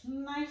hips.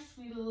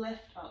 Nicely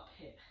lift up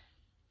here.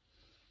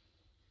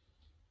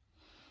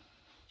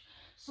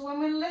 So when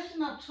we're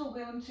lifting up tall,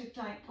 we want to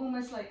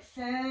almost like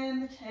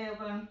send the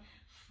tailbone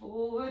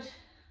forward.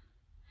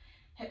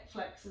 Hip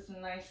flexors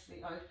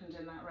nicely opened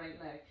in that right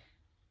leg.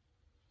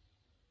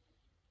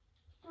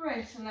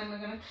 Great, and then we're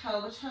going to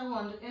curl the toe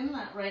under in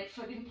that right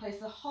foot. You can place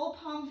the whole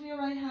palm of your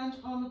right hand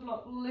on the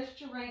block, lift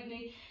your right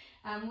knee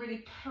and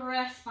really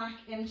press back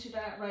into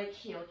that right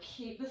heel.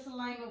 Keep this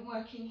alignment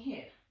working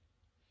here.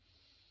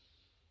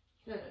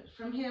 Good.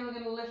 From here we're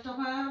going to lift up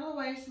out of the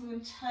waist and we're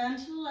going to turn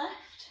to the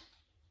left.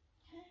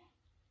 Okay.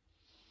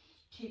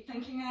 Keep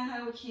thinking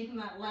how we're keeping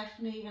that left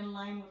knee in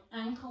line with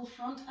ankle,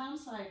 front and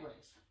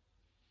sideways.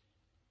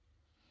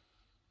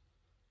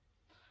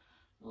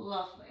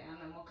 Lovely,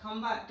 and then we'll come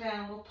back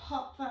down, we'll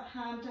pop that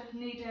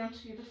knee down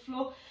to the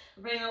floor,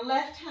 bring our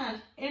left hand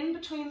in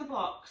between the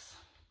blocks,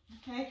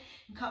 okay,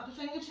 and cup the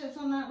fingertips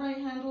on that right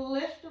hand,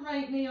 lift the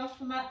right knee off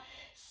the mat,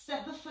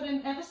 step the foot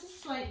in ever so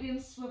slightly and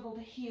swivel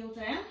the heel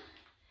down,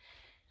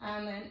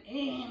 and then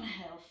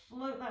inhale,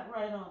 float that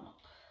right arm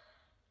up.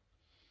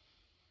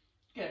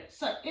 Good,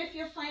 so if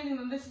you're finding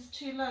that this is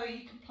too low,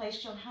 you can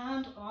place your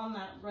hand on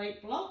that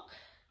right block.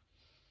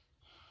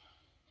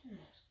 Good.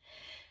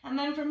 And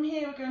then from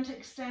here we're going to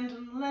extend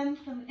and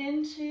lengthen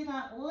into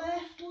that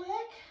left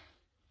leg.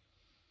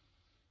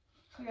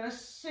 So we get a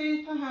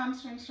super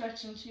hamstring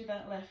stretch into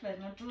that left leg.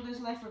 Now draw those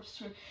left ribs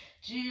through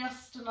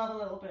just another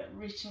little bit,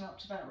 reaching up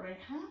to that right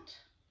hand.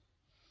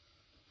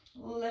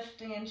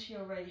 Lifting into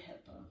your right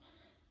hip bone.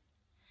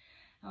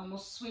 And we'll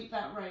sweep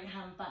that right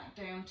hand back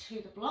down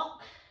to the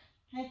block.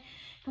 Okay,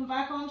 come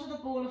back onto the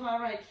ball of our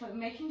right foot,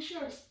 making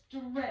sure it's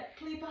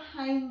directly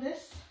behind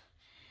this.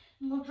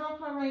 And we'll drop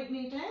our right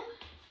knee down.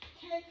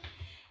 Okay,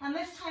 and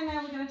this time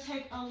now we're going to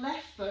take our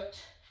left foot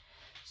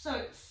so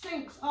it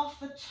sinks off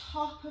the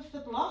top of the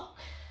block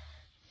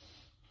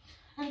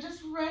and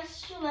just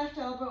rest your left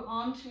elbow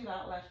onto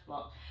that left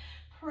block.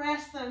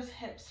 Press those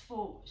hips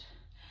forward.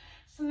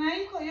 So now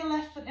you've got your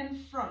left foot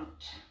in front.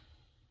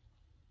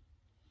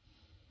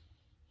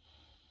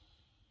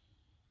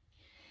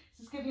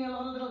 This is giving you a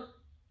lot of little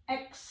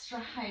extra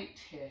height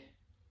here.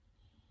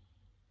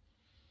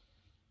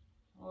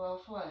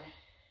 Lovely.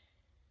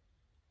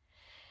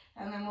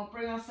 And then we'll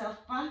bring ourselves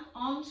back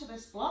onto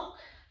this block,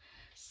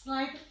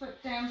 slide the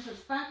foot down so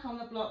it's back on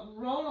the block,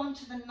 roll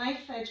onto the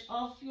knife edge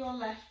of your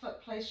left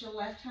foot, place your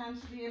left hand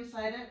to the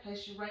inside out,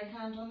 place your right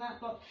hand on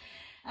that block.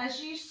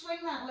 As you swing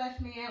that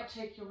left knee out,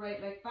 take your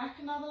right leg back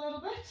another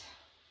little bit,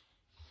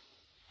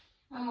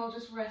 and we'll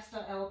just rest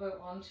our elbow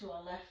onto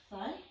our left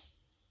thigh.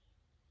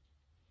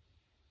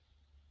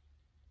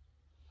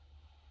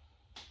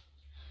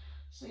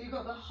 So you've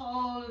got the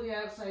whole of the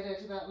outside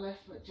edge of that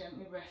left foot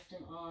gently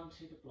resting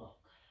onto the block.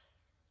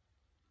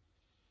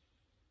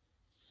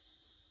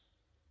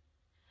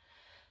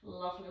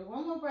 Lovely,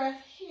 one more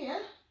breath here,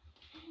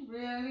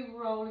 really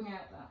rolling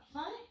out that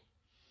thigh.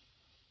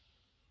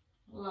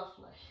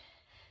 Lovely.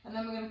 And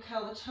then we're going to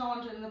curl the toe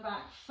under in the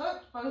back foot,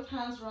 both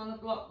hands are on the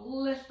block,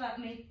 lift that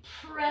knee,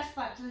 press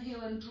back to the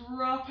heel and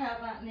drop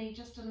out that knee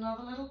just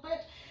another little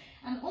bit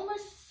and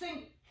almost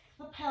sink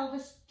the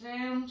pelvis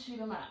down to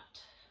the mat.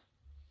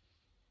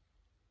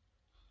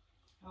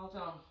 Well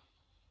done.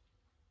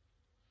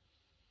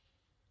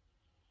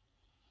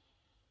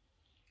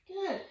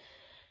 Good.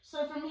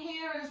 So from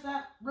here, as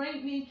that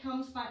right knee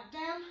comes back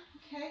down,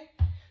 okay,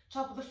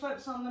 top of the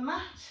foot's on the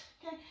mat,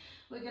 okay,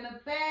 we're going to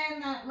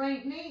bend that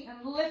right knee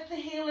and lift the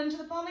heel into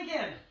the bum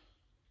again.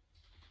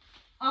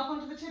 Up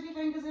onto the tippy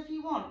fingers if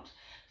you want.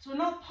 So we're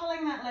not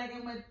pulling that leg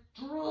in, we're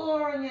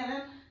drawing it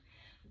in,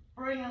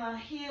 bringing our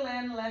heel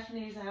in, left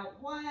knee's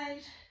out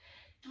wide,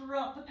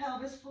 drop the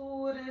pelvis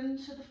forward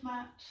into the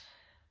mat.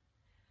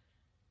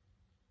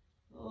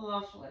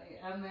 Lovely,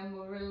 and then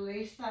we'll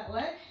release that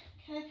leg,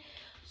 okay.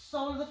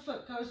 Sole of the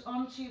foot goes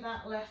onto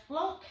that left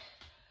block,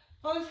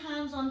 both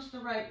hands onto the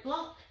right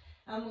block,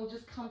 and we'll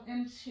just come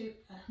into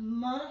a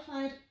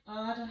modified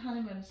Ardha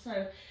Hanuman.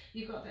 So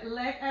you've got the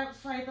leg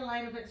outside the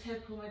line of its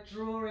hip and we're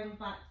drawing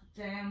back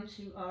down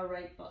to our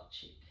right butt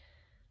cheek.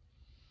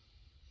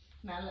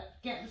 Now let's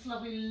get this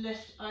lovely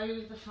lift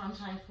over the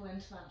front ankle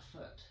into that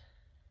foot.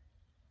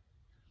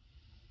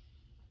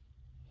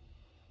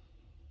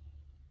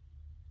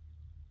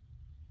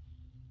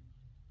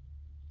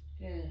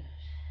 Good.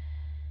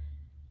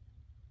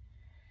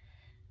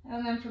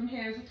 And then from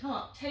here as we come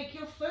up, take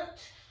your foot,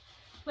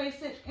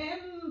 place it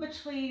in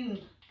between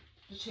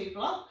the two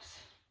blocks,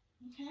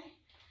 okay?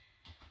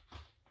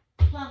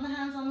 Plant the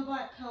hands on the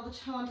back, curl the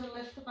toe under,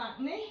 lift the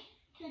back knee,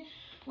 okay?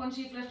 Once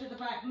you've lifted the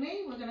back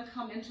knee, we're going to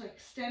come into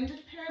extended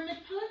pyramid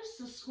pose,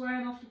 so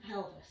squaring off the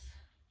pelvis.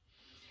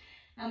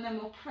 And then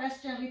we'll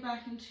press gently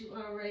back into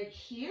our right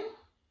heel.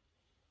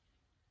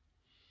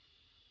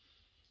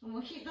 And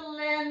we'll keep the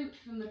length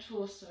in the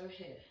torso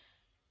here.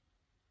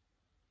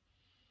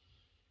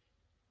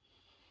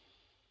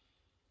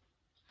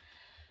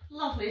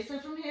 Lovely. So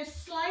from here,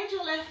 slide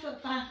your left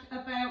foot back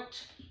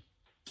about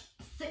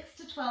 6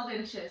 to 12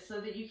 inches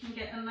so that you can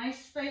get a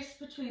nice space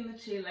between the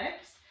two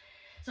legs.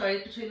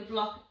 Sorry, between the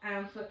block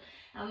and foot.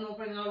 And we'll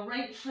bring our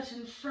right foot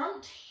in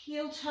front,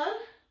 heel toe.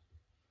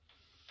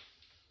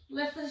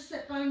 Lift the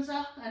sit bones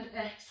up and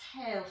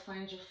exhale,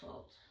 find your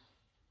fold.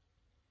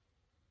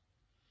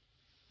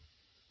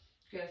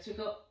 Good, so we've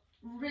got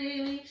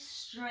really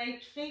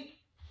straight feet.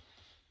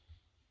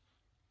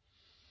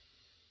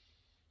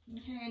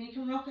 Okay, and you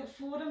can rock it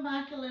forward and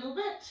back a little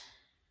bit.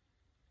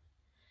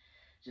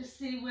 Just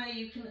see where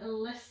you can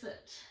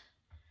elicit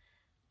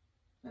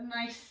the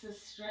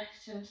nicest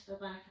stretch into the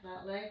back of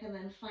that leg, and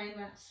then find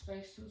that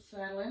space and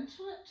settle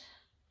into it.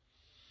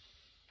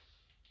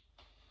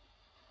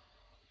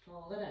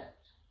 Fold it out.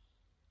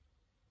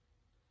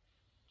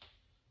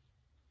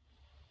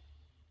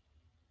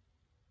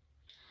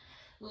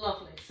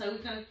 Lovely. So we're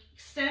going to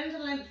extend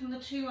and lengthen the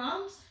two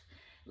arms.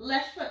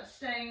 Left foot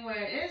staying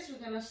where it is.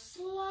 We're going to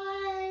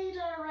slide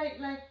our right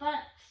leg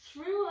back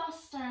through our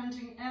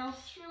standing L,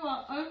 through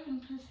our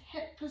open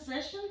hip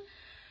position.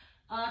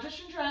 Ardha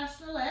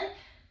Chandrasana leg.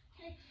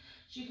 Okay.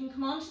 So you can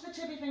come onto the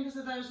tippy fingers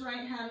of those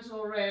right hands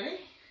already.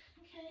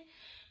 Okay.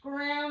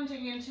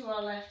 Grounding into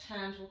our left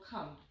hand will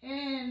come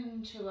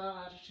into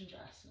our Ardha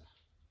Chandrasana.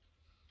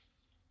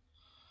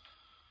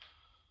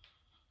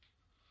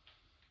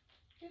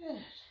 Good.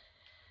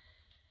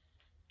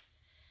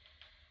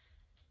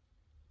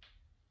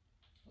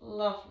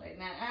 Lovely.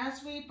 Now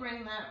as we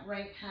bring that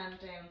right hand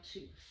down to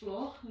the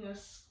floor, I'm going to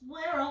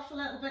square off a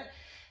little bit,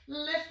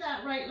 lift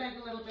that right leg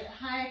a little bit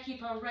higher,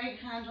 keep our right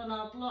hand on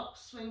our block,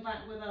 swing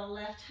back with our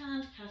left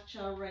hand,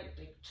 catch our right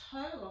big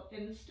toe or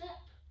instep.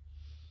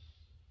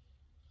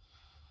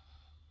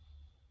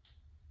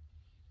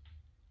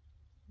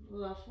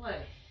 Lovely.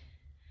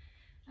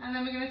 And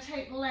then we're going to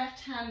take the left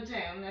hand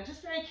down. Now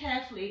just very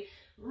carefully,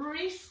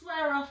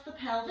 re-square off the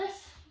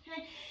pelvis.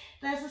 Okay.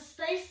 There's a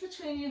space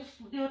between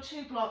your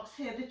two blocks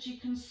here that you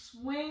can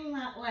swing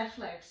that left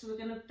leg. So we're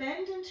going to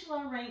bend into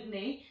our right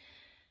knee,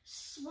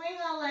 swing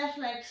our left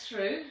leg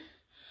through,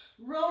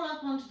 roll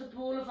up onto the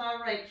ball of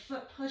our right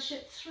foot, push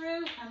it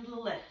through and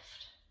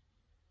lift.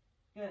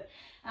 Good.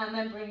 And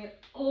then bring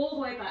it all the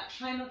way back.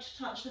 Try not to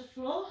touch the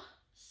floor.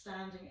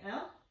 Standing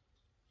L.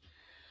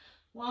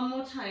 One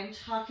more time.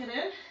 Tuck it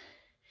in.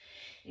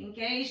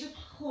 Engage the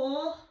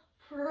core.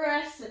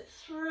 Press it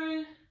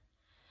through.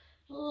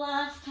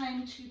 Last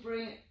time to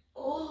bring it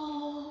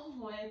all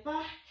the way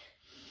back.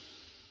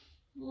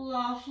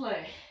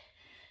 Lovely.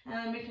 And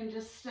then we can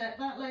just step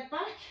that leg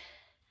back.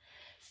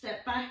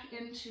 Step back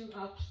into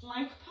our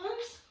plank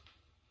pose.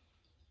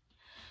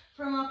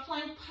 From our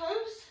plank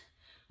pose,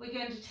 we're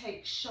going to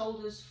take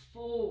shoulders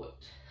forward.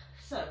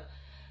 So,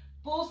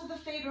 balls of the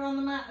feet are on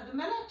the mat at the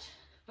minute,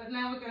 but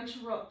now we're going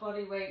to rock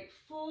body weight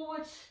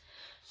forwards.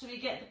 So we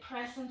get the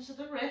press into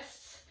the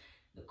wrists.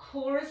 The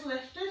core is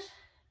lifted.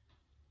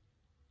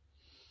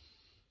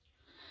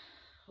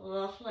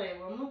 Lovely.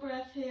 One more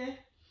breath here.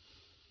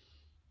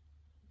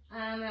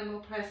 And then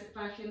we'll press it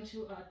back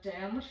into our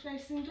downward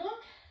facing dog.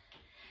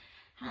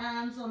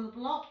 Hands on the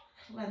block,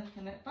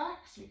 lengthen it back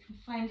so we can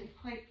find it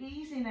quite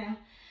easy now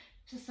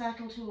to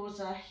settle towards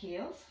our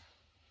heels.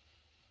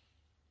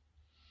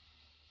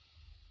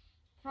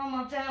 From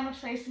our downward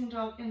facing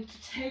dog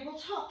into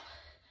tabletop.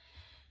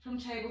 From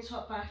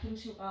tabletop back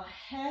into our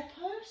hare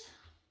pose.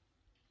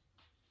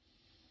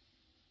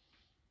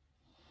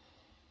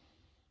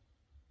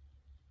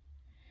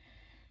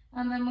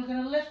 And then we're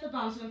going to lift the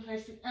bums and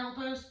place the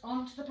elbows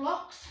onto the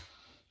blocks.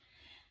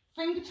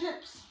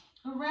 Fingertips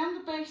around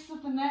the base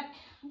of the neck.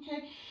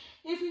 Okay,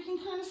 if you can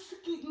kind of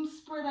keep them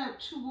spread out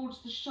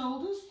towards the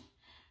shoulders,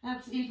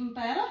 that's even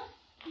better.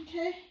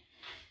 Okay,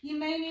 you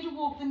may need to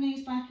walk the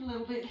knees back a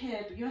little bit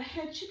here, but your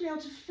head should be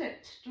able to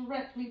fit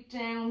directly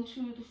down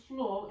to the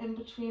floor in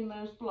between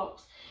those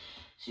blocks.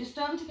 So you're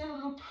starting to get a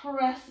little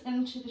press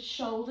into the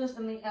shoulders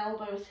and the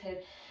elbows here.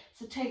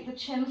 So take the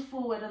chin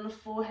forward and the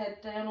forehead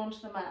down onto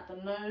the mat, the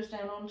nose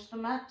down onto the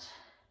mat.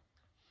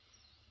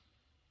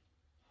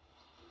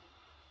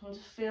 And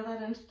to feel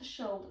that into the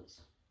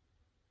shoulders.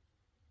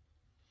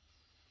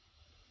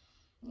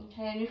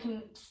 Okay, and you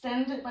can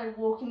extend it by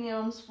walking the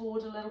arms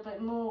forward a little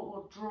bit more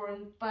or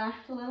drawing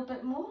back a little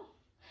bit more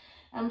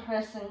and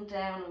pressing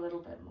down a little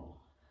bit more.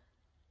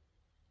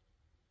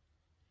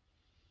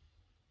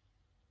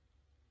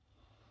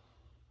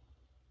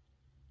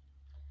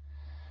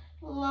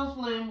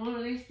 Lovely, and we'll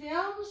release the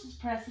arms,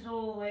 just press it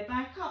all the way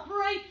back up.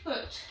 Right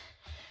foot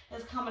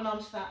is coming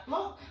onto that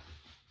block.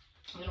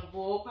 I'm going to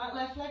walk that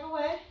left leg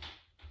away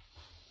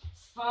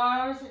as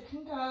far as it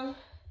can go.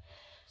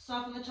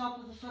 Soften the top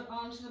of the foot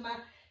onto the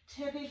mat.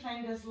 Tippy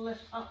fingers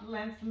lift up,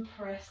 lengthen,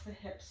 press the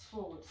hips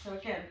forward. So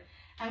again,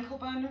 ankle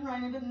bone and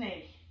rounding the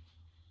knee.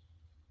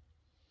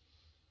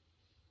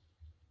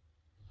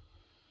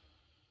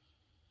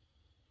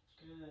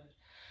 Good.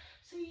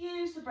 So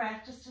use the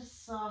breath just to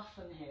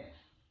soften here.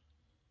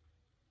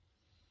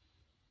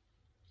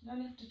 You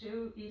don't have to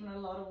do even a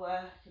lot of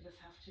work, you just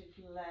have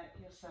to let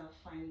yourself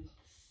find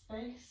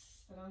space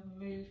and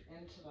move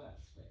into that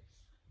space.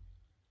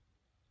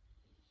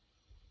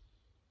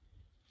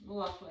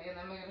 Lovely, and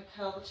then we're going to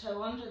curl the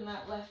toe under in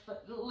that left foot,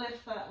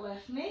 lift that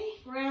left knee,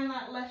 ground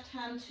that left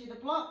hand to the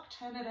block,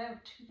 turn it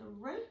out to the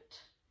right.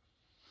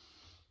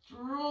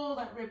 Draw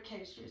that rib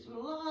cage through, so a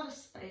lot of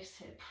space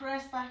here.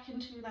 Press back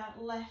into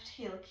that left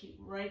heel, keep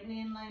right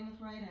knee in line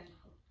with right ankle.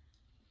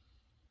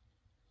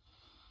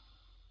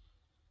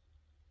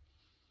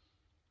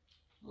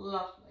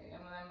 Lovely,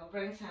 and then we'll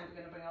bring time.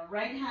 We're going to bring our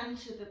right hand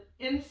to the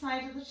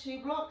inside of the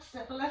two blocks,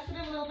 step the left foot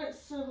in a little bit,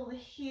 swivel the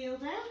heel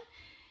down.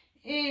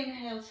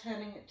 Inhale,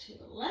 turning it to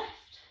the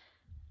left.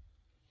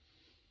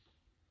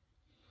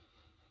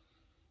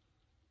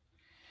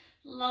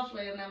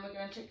 Lovely, and then we're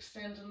going to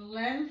extend and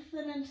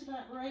lengthen into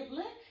that right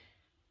leg.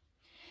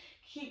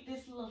 Keep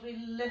this lovely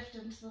lift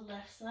into the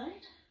left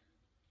side.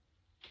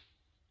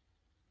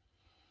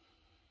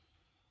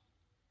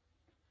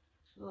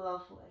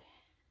 Lovely.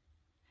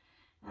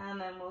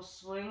 And then we'll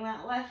swing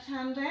that left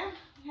hand down.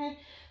 Okay,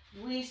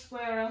 we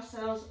square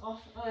ourselves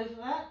off over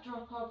that,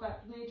 drop our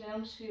back knee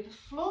down to the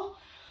floor.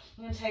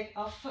 We're going to take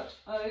our foot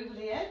over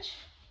the edge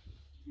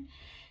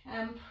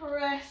and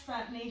press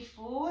that knee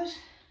forward,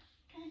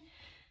 okay,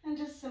 and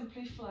just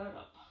simply float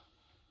up.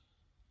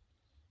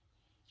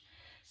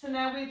 So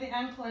now with the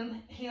ankle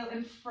and heel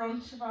in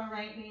front of our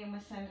right knee, and we're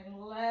sending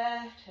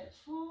left hip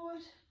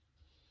forward.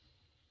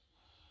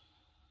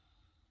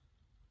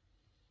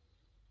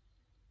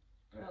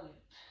 Brilliant.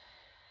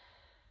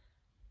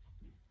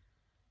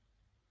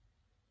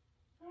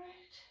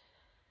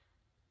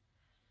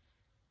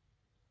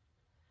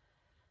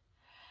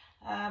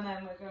 And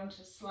then we're going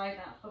to slide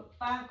that foot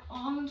back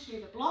onto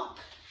the block.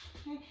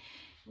 Okay.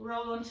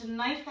 Roll onto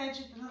knife edge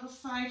at the little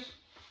side.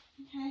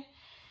 Okay.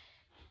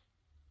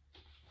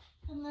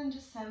 And then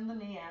just send the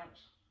knee out.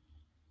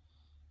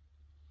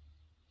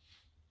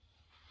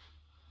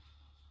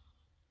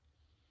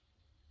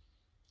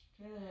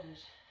 Good.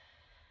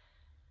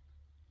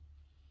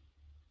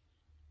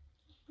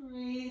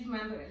 Breathe.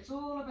 Remember, it's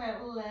all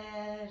about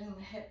letting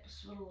the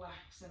hips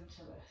relax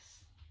into this.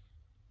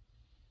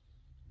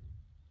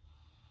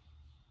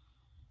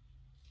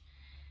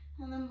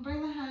 And then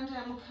bring the hand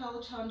down, we'll curl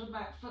the toe under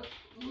back foot,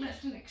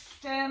 lift and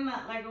extend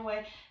that leg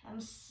away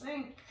and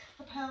sink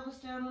the pelvis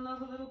down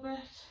another little bit.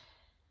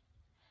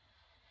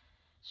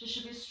 So it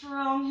should be a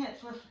strong hip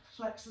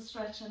flexor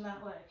stretch in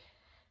that leg.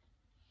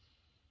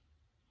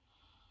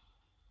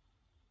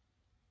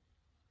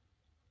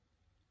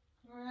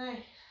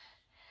 Great.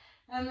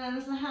 And then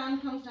as the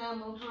hand comes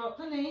down, we'll drop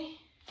the knee,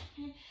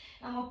 okay,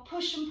 and we'll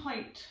push and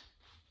point.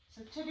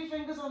 So tippy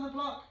fingers on the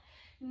block,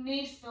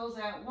 knee spills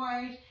out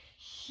wide,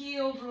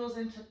 heel draws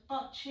into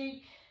butt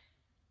cheek.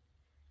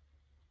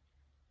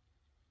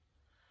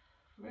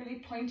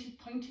 Really pointy,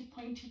 pointy,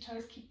 pointy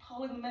toes. Keep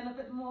pulling them in a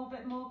bit more,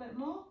 bit more, bit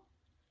more,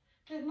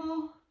 bit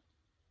more.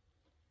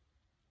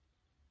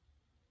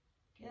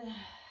 Good.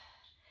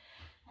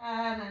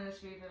 And then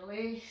as we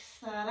release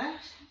that out,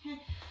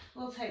 okay,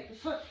 we'll take the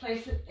foot,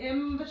 place it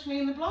in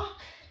between the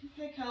block.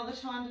 Okay, curl the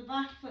toe under the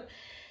back foot,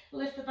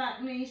 lift the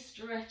back knee,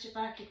 stretch it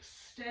back,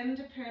 extend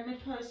a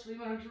pyramid pose. So we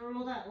want to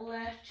draw that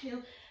left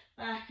heel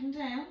back and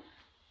down.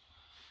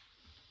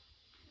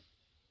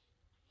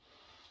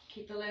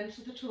 Keep the length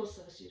of the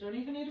torso, so you don't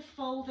even need to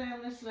fold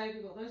down this leg.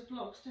 We've got those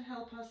blocks to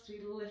help us to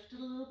lift it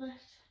a little bit.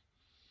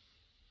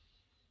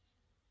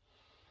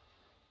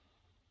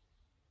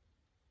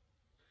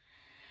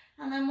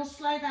 And then we'll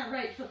slide that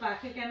right foot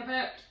back again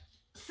about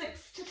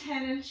 6 to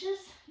 10 inches.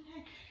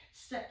 Okay.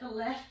 Step the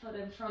left foot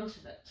in front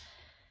of it.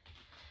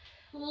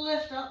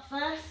 Lift up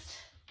first.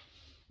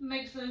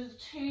 Make sure those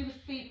two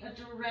feet are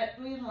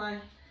directly in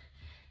line.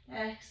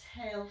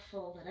 Exhale,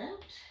 fold it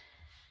out.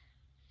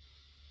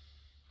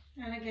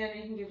 And again,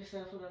 you can give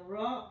yourself a little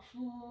rock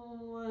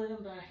forward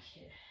and back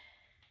here.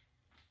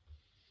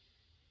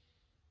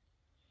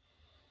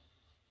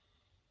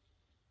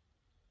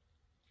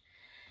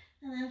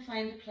 And then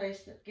find a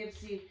place that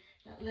gives you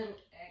that little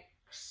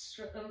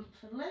extra oomph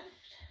and lift.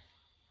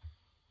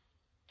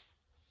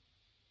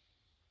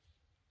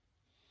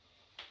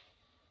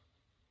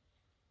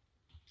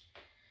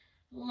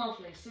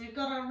 Lovely. So we've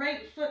got our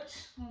right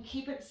foot and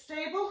keep it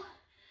stable.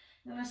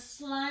 We're going to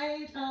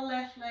slide our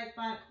left leg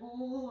back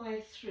all the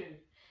way through,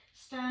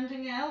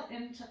 standing out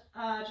into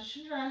Ardha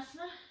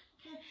Chandrasana.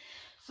 Okay.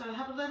 So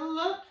have a little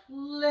look,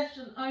 lift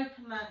and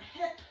open that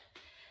hip,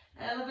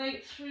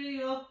 elevate through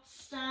your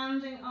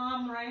standing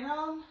arm, right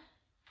arm,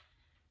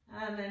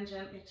 and then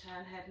gently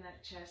turn head,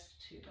 neck,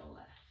 chest to the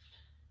left.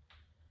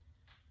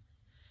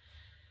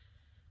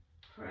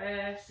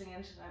 pressing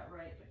into that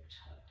right big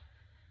toe.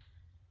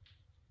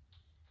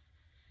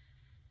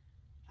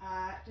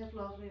 Active,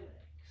 lovely legs.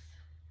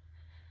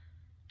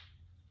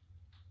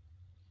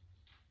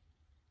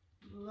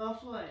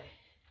 Lovely.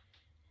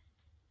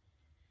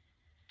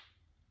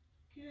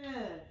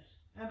 Good.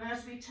 And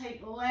as we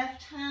take the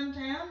left hand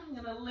down, I'm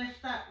going to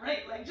lift that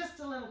right leg just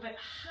a little bit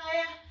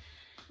higher.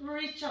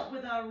 Reach up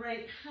with our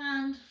right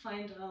hand,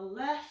 find our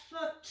left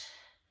foot.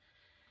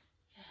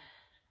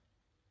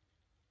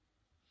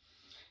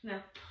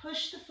 Now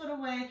push the foot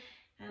away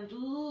and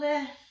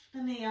lift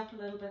the knee up a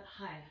little bit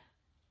higher.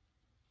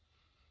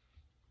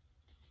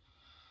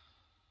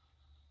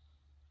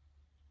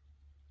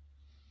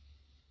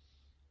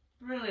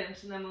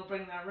 Brilliant, and then we'll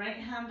bring that right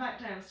hand back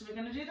down. So we're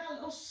going to do that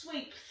little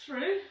sweep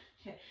through.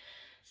 Okay,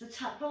 so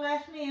tuck the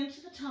left knee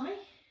into the tummy.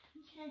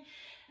 Okay,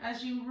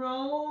 as you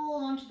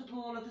roll onto the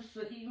ball of the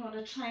foot, you want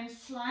to try and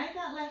slide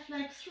that left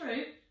leg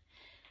through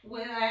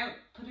without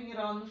putting it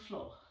on the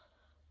floor.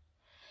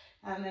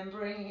 And then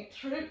bringing it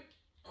through,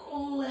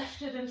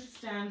 lift it into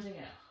standing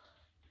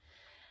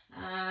L.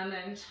 And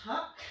then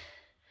tuck,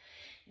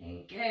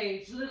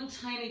 engage, little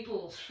tiny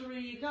ball, through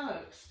you go,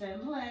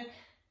 extend the leg.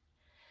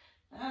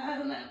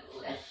 And then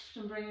lift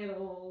and bring it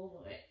all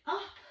the way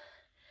up.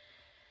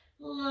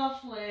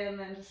 Lovely, and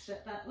then just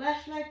step that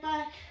left leg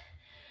back,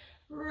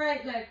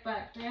 right leg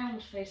back,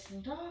 downward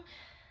facing dog.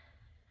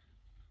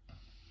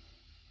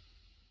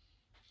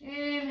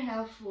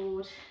 Inhale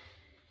forward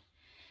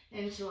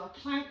into our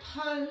plank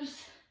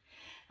pose.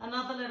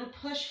 Another little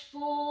push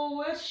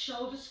forward,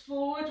 shoulders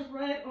forward,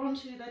 right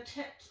onto the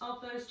tips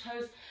of those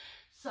toes,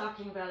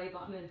 sucking belly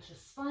button into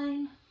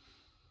spine.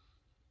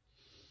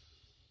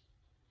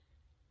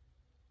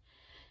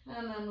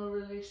 And then we'll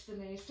release the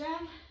knees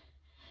down,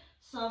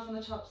 soften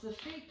the tops of the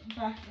feet,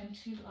 back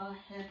into our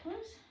head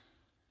pose.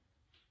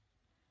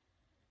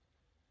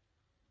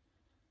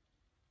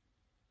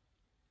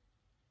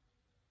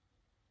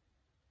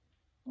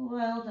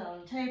 Well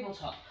done,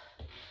 tabletop.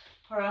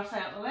 Cross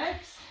out the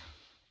legs,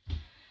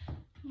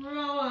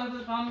 roll over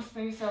the bums,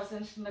 bring yourselves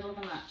into the middle of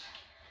the mat.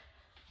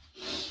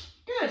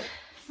 Good,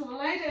 so we'll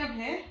lay down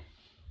here,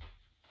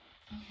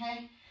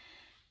 okay,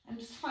 and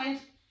just find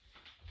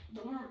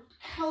that we'll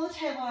curl the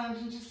tailbone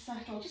and just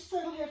settle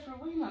here for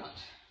a wee minute.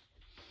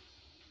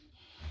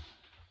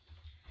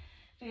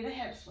 Feet are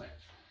hips width,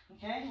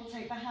 okay, we'll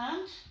take the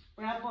hand,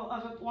 grab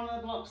one of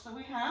the blocks that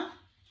we have,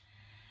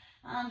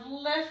 and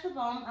lift the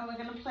bum, and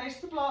we're going to place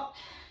the block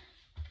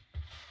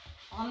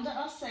under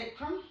our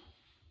sacrum,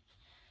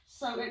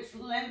 so it's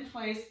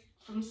lengthways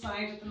from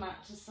side of the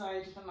mat to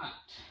side of the mat.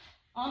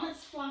 On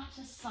its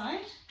flattest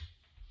side,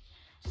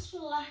 just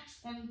relax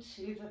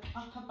into the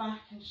upper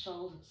back and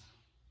shoulders.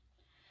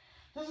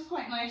 This is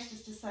quite nice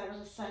just to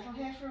settle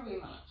here for a wee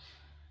minute.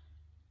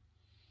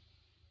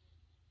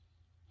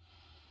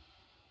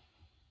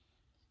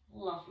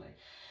 Lovely.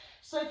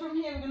 So from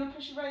here, we're going to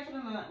push the right foot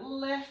in the mat,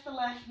 lift the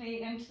left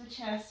knee into the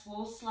chest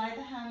wall, slide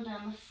the hand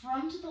down the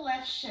front of the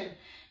left shin.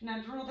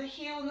 Now draw the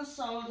heel and the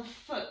sole of the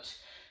foot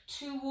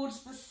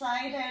towards the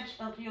side edge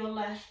of your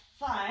left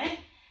thigh.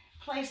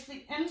 Place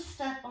the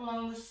instep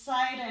along the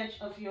side edge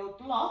of your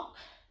block,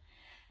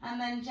 and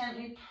then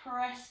gently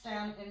press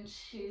down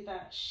into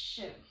that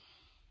shin.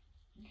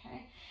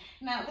 Okay,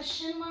 now the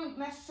shin won't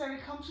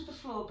necessarily come to the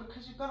floor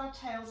because you've got our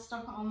tail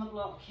stuck on the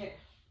block here.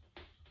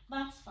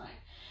 That's fine.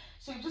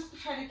 So just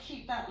try to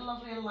keep that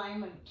lovely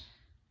alignment.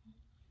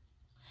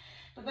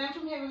 But then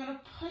from here we're going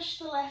to push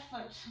the right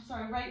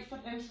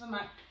foot into the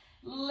mat,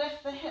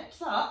 lift the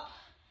hips up,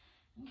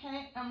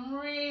 okay, and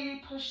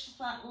really push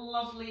that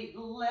lovely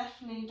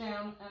left knee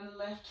down and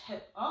left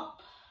hip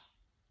up.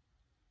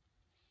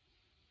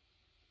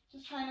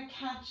 Just trying to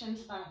catch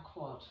into that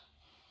quad.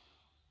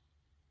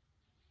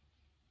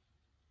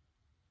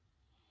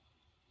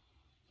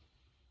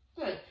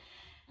 Good.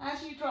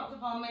 As you drop the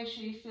bum, make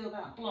sure you feel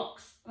that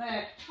blocks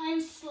there. Try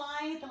and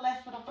slide the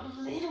left foot up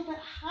a little bit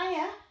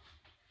higher.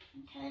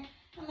 Okay,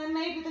 and then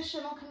maybe the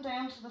shin will come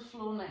down to the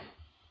floor now.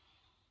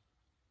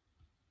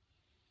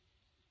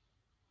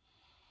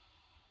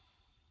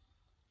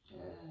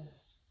 Good.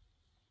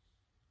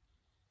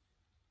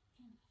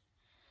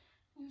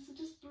 And so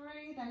just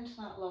breathe into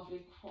that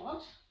lovely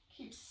quad.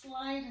 Keep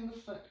sliding the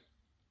foot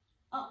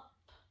up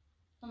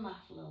the mat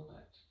a little bit.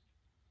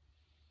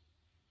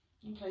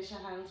 And place your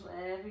hands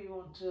wherever you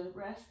want to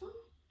rest them.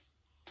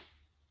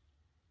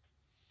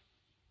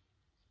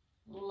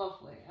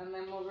 Lovely. And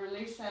then we'll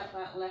release out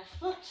that left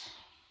foot.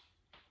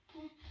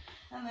 Okay.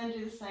 And then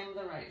do the same with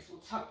the right. So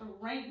we'll tuck the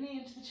right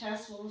knee into the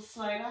chest. We'll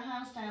slide our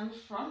hands down the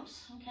front.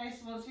 Okay,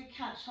 so once we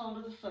catch hold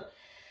of the foot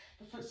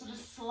sort of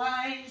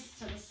slides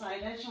to the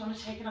side edge. You want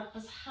to take it up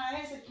as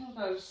high as it can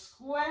go.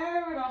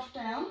 Square it off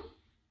down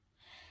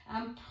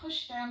and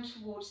push down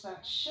towards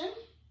that shin.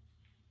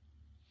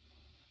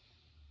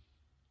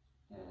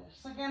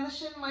 So again, the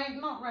shin might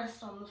not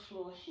rest on the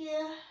floor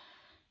here.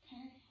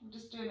 Okay, we're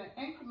just doing it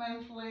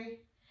incrementally.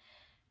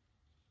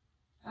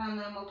 And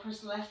then we'll push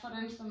the left foot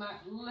into the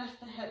mat,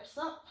 lift the hips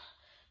up,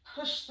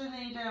 push the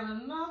knee down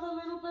another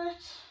little bit,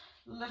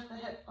 lift the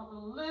hip up a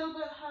little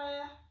bit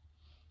higher,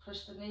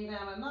 Push the knee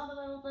down another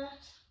little bit.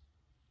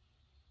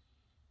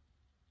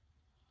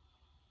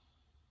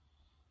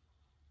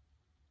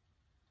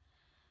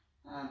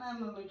 And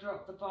then when we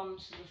drop the bum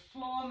to the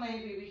floor,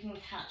 maybe we can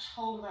catch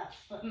hold of that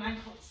foot and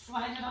ankle,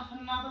 slide it up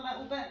another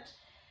little bit.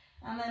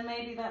 And then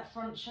maybe that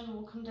front shin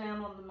will come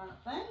down on the mat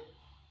then.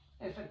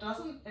 If it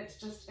doesn't, it's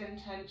just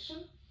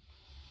intention.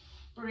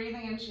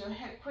 Breathing into your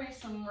hip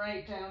crease and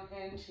right down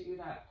into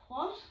that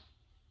quad.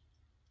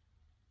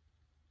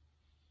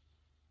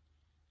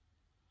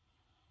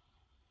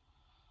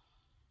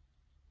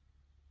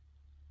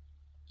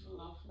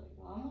 Lovely,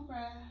 one more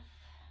breath.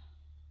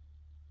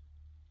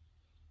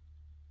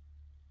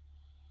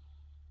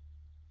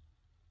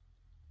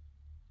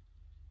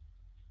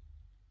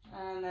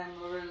 And then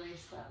we'll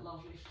release that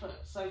lovely foot.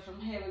 So from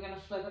here, we're going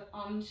to flip it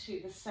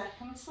onto the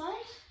second side.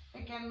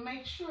 Again,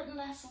 make sure it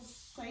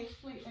nestles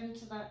safely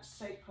into that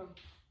sacrum.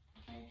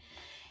 Okay.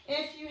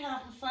 If you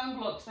have the foam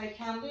blocks, they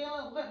can be a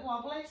little bit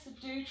wobbly, so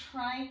do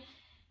try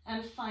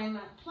and find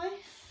that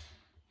place.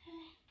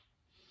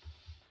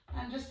 Okay.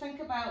 And just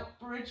think about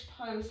bridge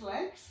pose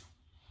legs.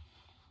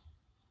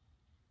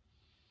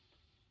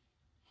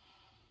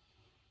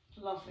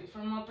 Lovely.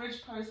 From our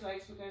bridge pose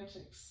legs, we're going to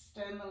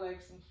extend the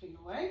legs and feet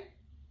away.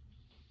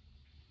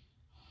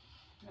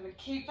 I'm going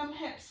to keep them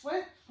hips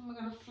width, and we're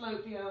going to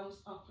float the arms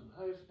up and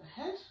over the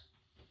head.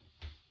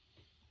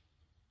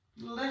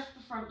 Lift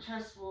the front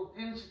chest wall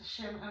into the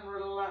shin and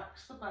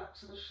relax the back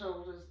to the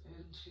shoulders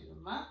into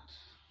the mat.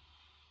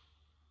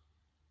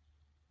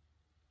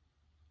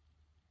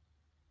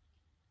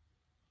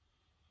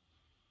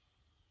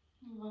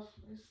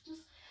 Lovely. It's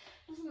just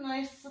there's a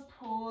nice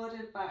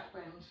supported back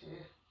bend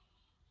here.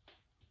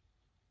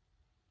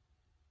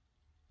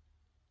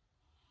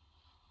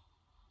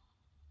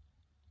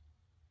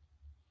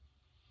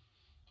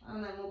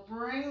 And then we'll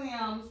bring the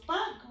arms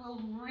back, we'll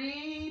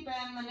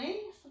re-bend the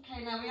knees.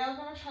 Okay, now we are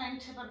going to try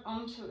and tip it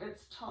onto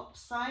its top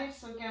side.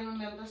 So again,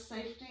 remember,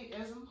 safety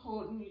is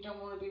important. You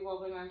don't want to be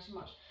wobbling around too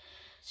much.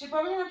 So you're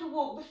probably going to have to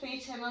walk the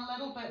feet in a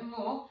little bit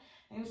more.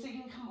 And so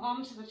you can come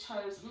onto the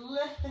toes,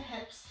 lift the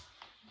hips,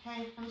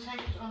 okay, and take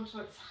it onto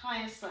its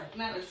higher side.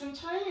 Now, it's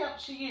entirely up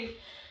to you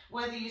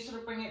whether you sort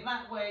of bring it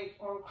that way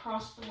or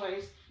across the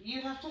waist.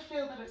 You have to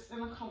feel that it's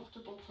in a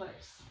comfortable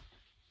place.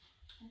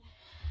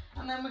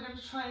 And then we're going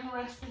to try and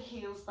rest the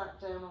heels back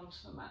down onto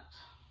the mat.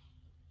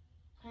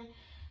 Okay,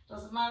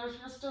 doesn't matter if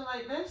you're still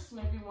like this,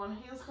 maybe one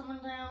heel's coming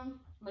down,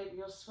 maybe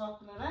you're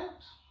swapping it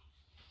out.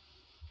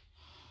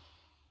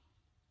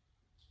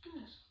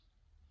 Good.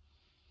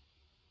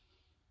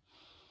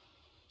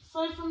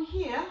 So from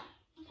here,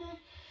 okay,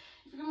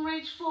 if you can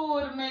reach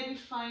forward and maybe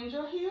find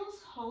your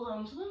heels, hold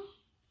on to them.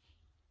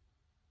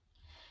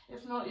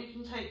 If not, you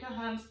can take your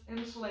hands,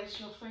 interlace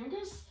your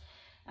fingers,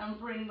 and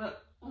bring the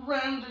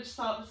rounded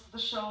surface of the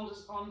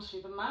shoulders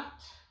onto the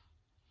mat.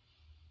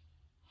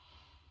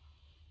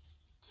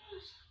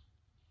 Good.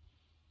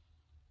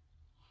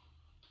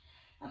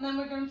 And then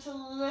we're going to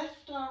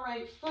lift our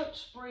right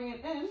foot, bring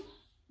it in,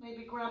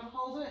 maybe grab a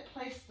hold of it,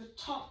 place the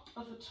top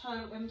of the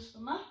toe into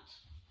the mat.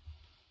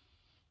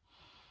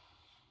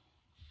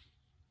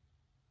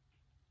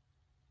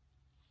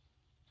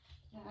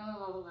 Down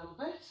another little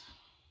bit.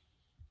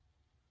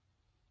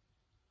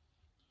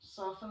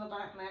 Soften the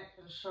back, neck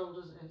and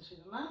shoulders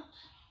into the mat.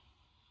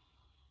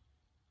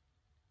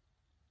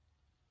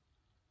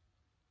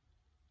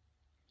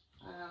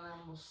 And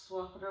then we'll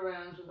swap it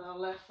around with our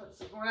left foot.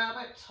 So grab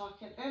it,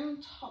 tuck it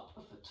in, top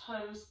of the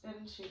toes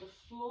into the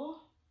floor.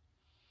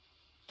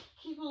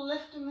 Keep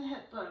lifting the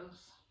hip bones.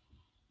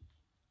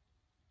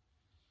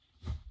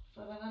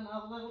 Fill in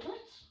another little bit.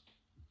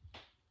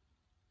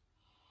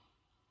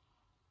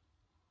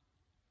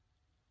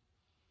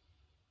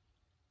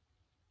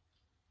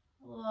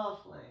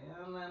 Lovely,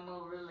 and then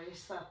we'll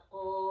release that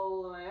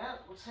all the way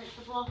out. We'll take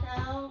the block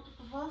out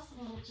of us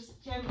and we'll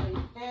just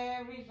gently,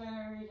 very,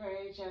 very,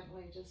 very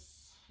gently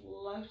just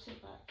float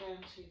it back down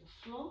to the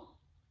floor.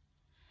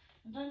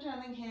 And don't do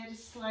anything here,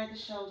 just slide the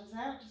shoulders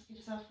out, just give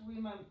yourself a wee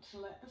moment to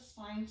let the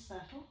spine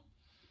settle.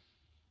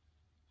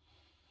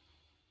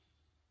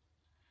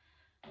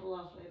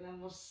 Lovely, and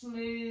then we'll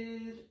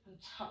smooth and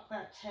tuck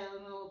that tail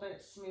in a little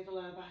bit, smooth the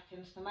lower back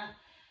into the mat.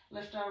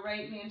 Lift our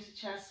right knee into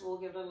chest, so we'll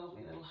give it a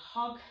lovely little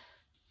hug.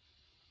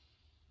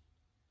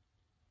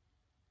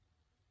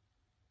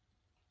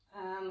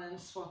 And then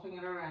swapping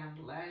it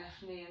around,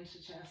 left knee into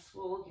chest,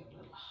 we'll give it a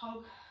little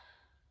hug.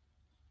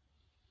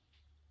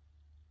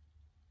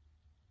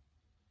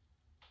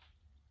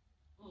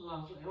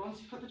 Lovely. Once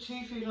you put the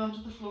 2 feet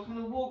onto the floor, kind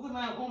of walk them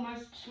out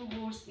almost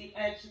towards the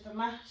edge of the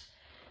mat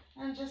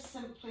and just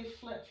simply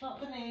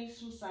flip-flop the knees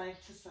from side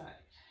to side.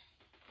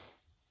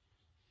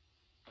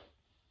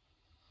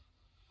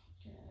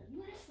 Good.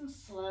 Nice and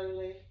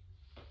slowly.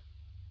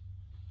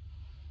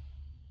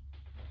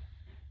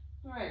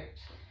 Great.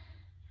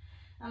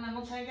 And then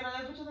we'll take it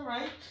over to the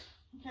right,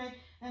 okay,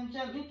 and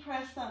gently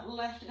press that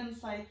left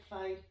inside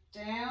thigh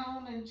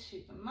down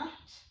into the mat.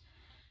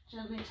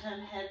 Gently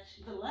turn head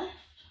to the left.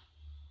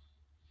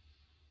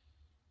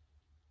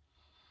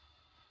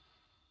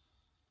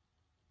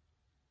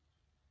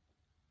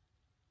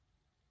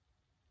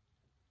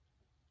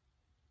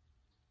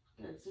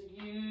 good.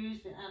 So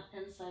use the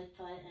inside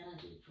thigh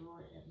energy, draw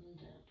it in and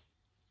down.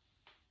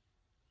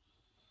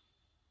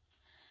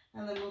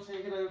 And then we'll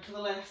take it over to the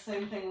left,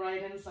 same thing,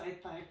 right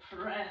inside thigh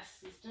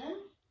presses down.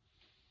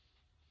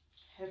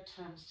 Head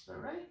turns to the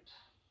right.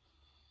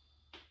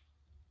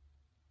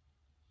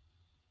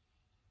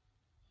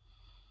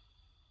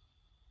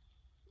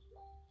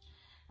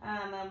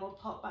 And then we'll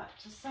pop back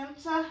to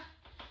center.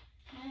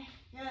 Okay,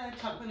 good.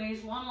 Tuck the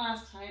knees one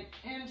last time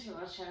into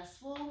our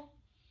chest wall.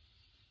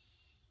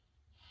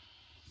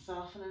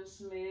 Soften and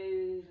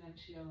smooth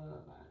into your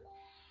lower back.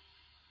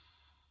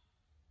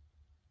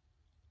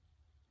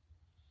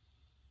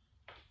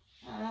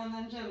 And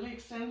then gently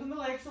extending the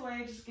legs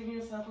away, just giving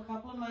yourself a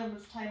couple of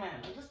moments time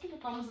out. Now just give the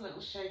bums a little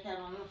shake out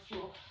on the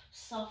floor.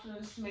 Soften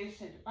and smooth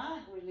through the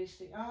back, release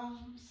the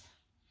arms.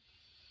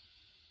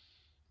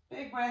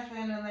 Big breath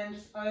in and then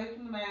just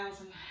open the mouths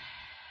and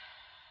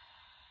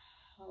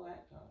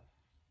let go.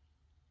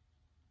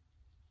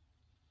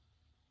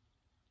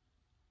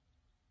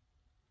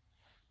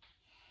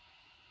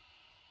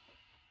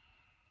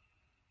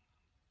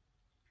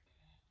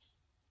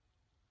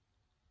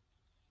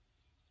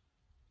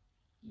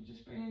 You're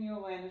just bringing your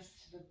awareness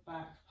to the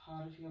back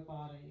part of your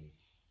body.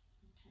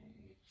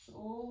 Okay, so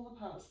all the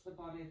parts of the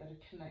body that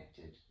are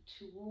connected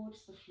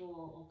towards the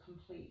floor or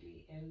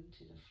completely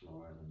into the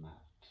floor and the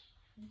mat.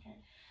 Okay,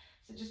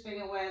 so just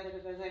being aware that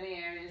if there's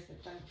any areas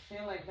that don't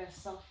feel like they're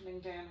softening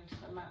down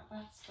into the mat,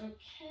 that's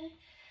okay.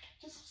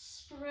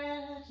 Just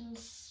spread and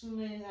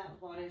smooth out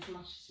the body as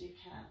much as you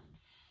can.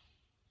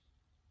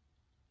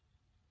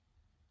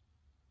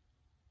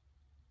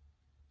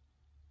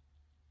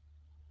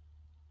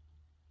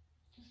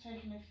 Just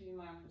taking a few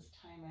moments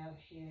time out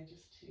here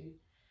just to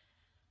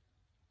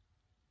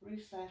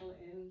resettle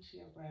into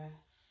your breath.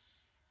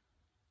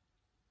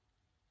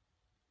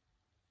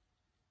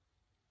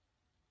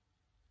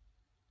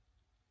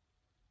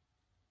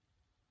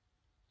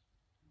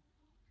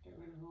 Get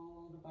rid of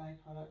all the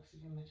byproducts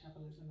of your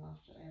metabolism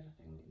after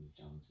everything that you've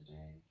done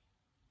today.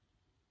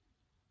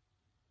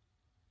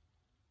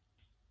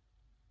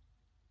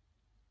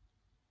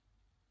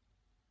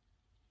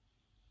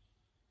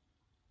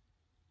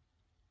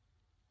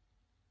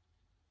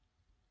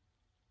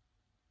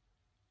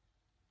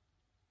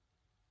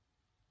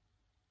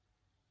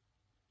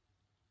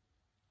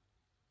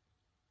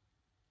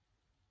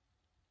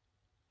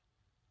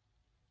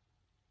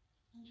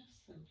 And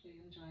just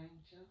simply enjoying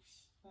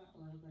just that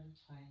little bit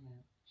of time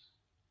out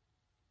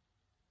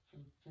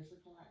from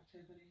physical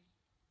activity,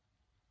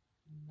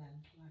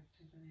 mental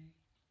activity.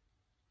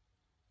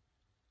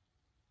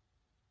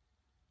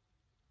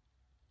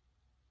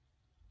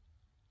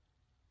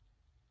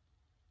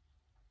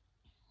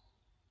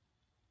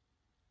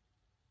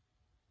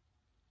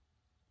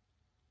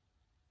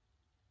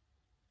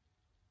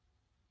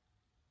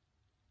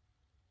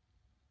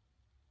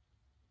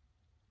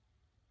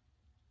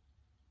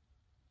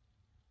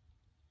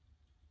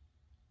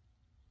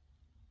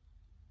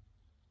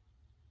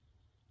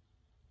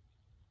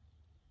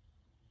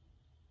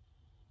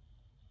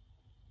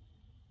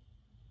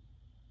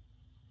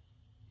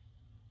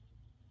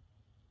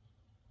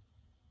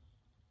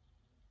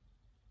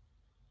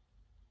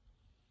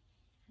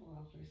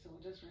 Lovely, so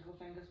we'll just wriggle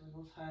fingers,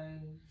 wiggle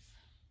toes.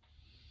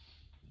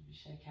 Maybe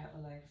shake out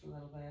the legs a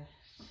little bit.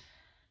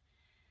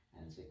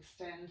 And as we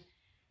extend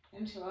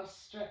into our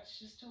stretch,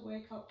 just to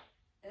wake up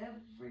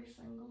every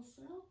single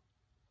cell.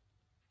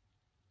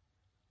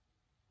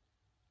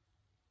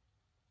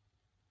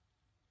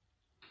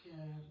 Good,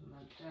 and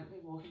then gently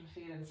walking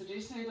the feet in. So do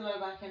smooth the lower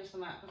back into the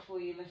mat before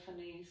you lift the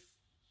knees.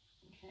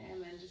 Okay,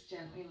 and then just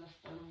gently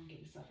lift them and give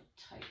yourself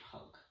a tight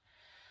hug.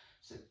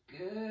 So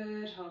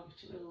good hug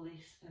to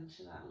release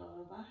into that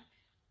lower back.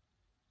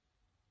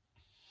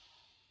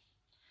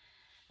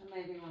 And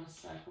maybe you want to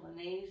circle the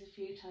knees a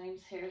few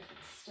times here if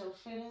it's still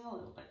feeling a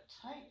little bit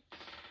tight.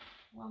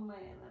 One way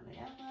and then the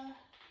other.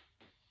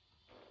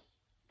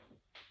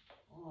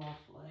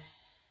 Lovely.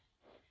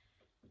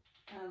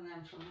 And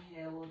then from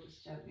here we'll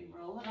just gently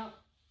roll it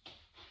up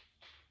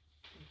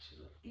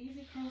into an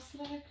easy cross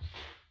leg.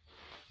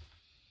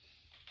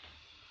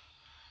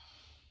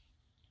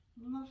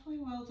 Lovely,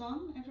 well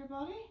done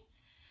everybody.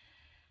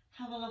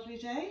 Have a lovely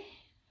day.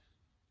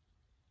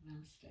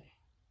 Namaste.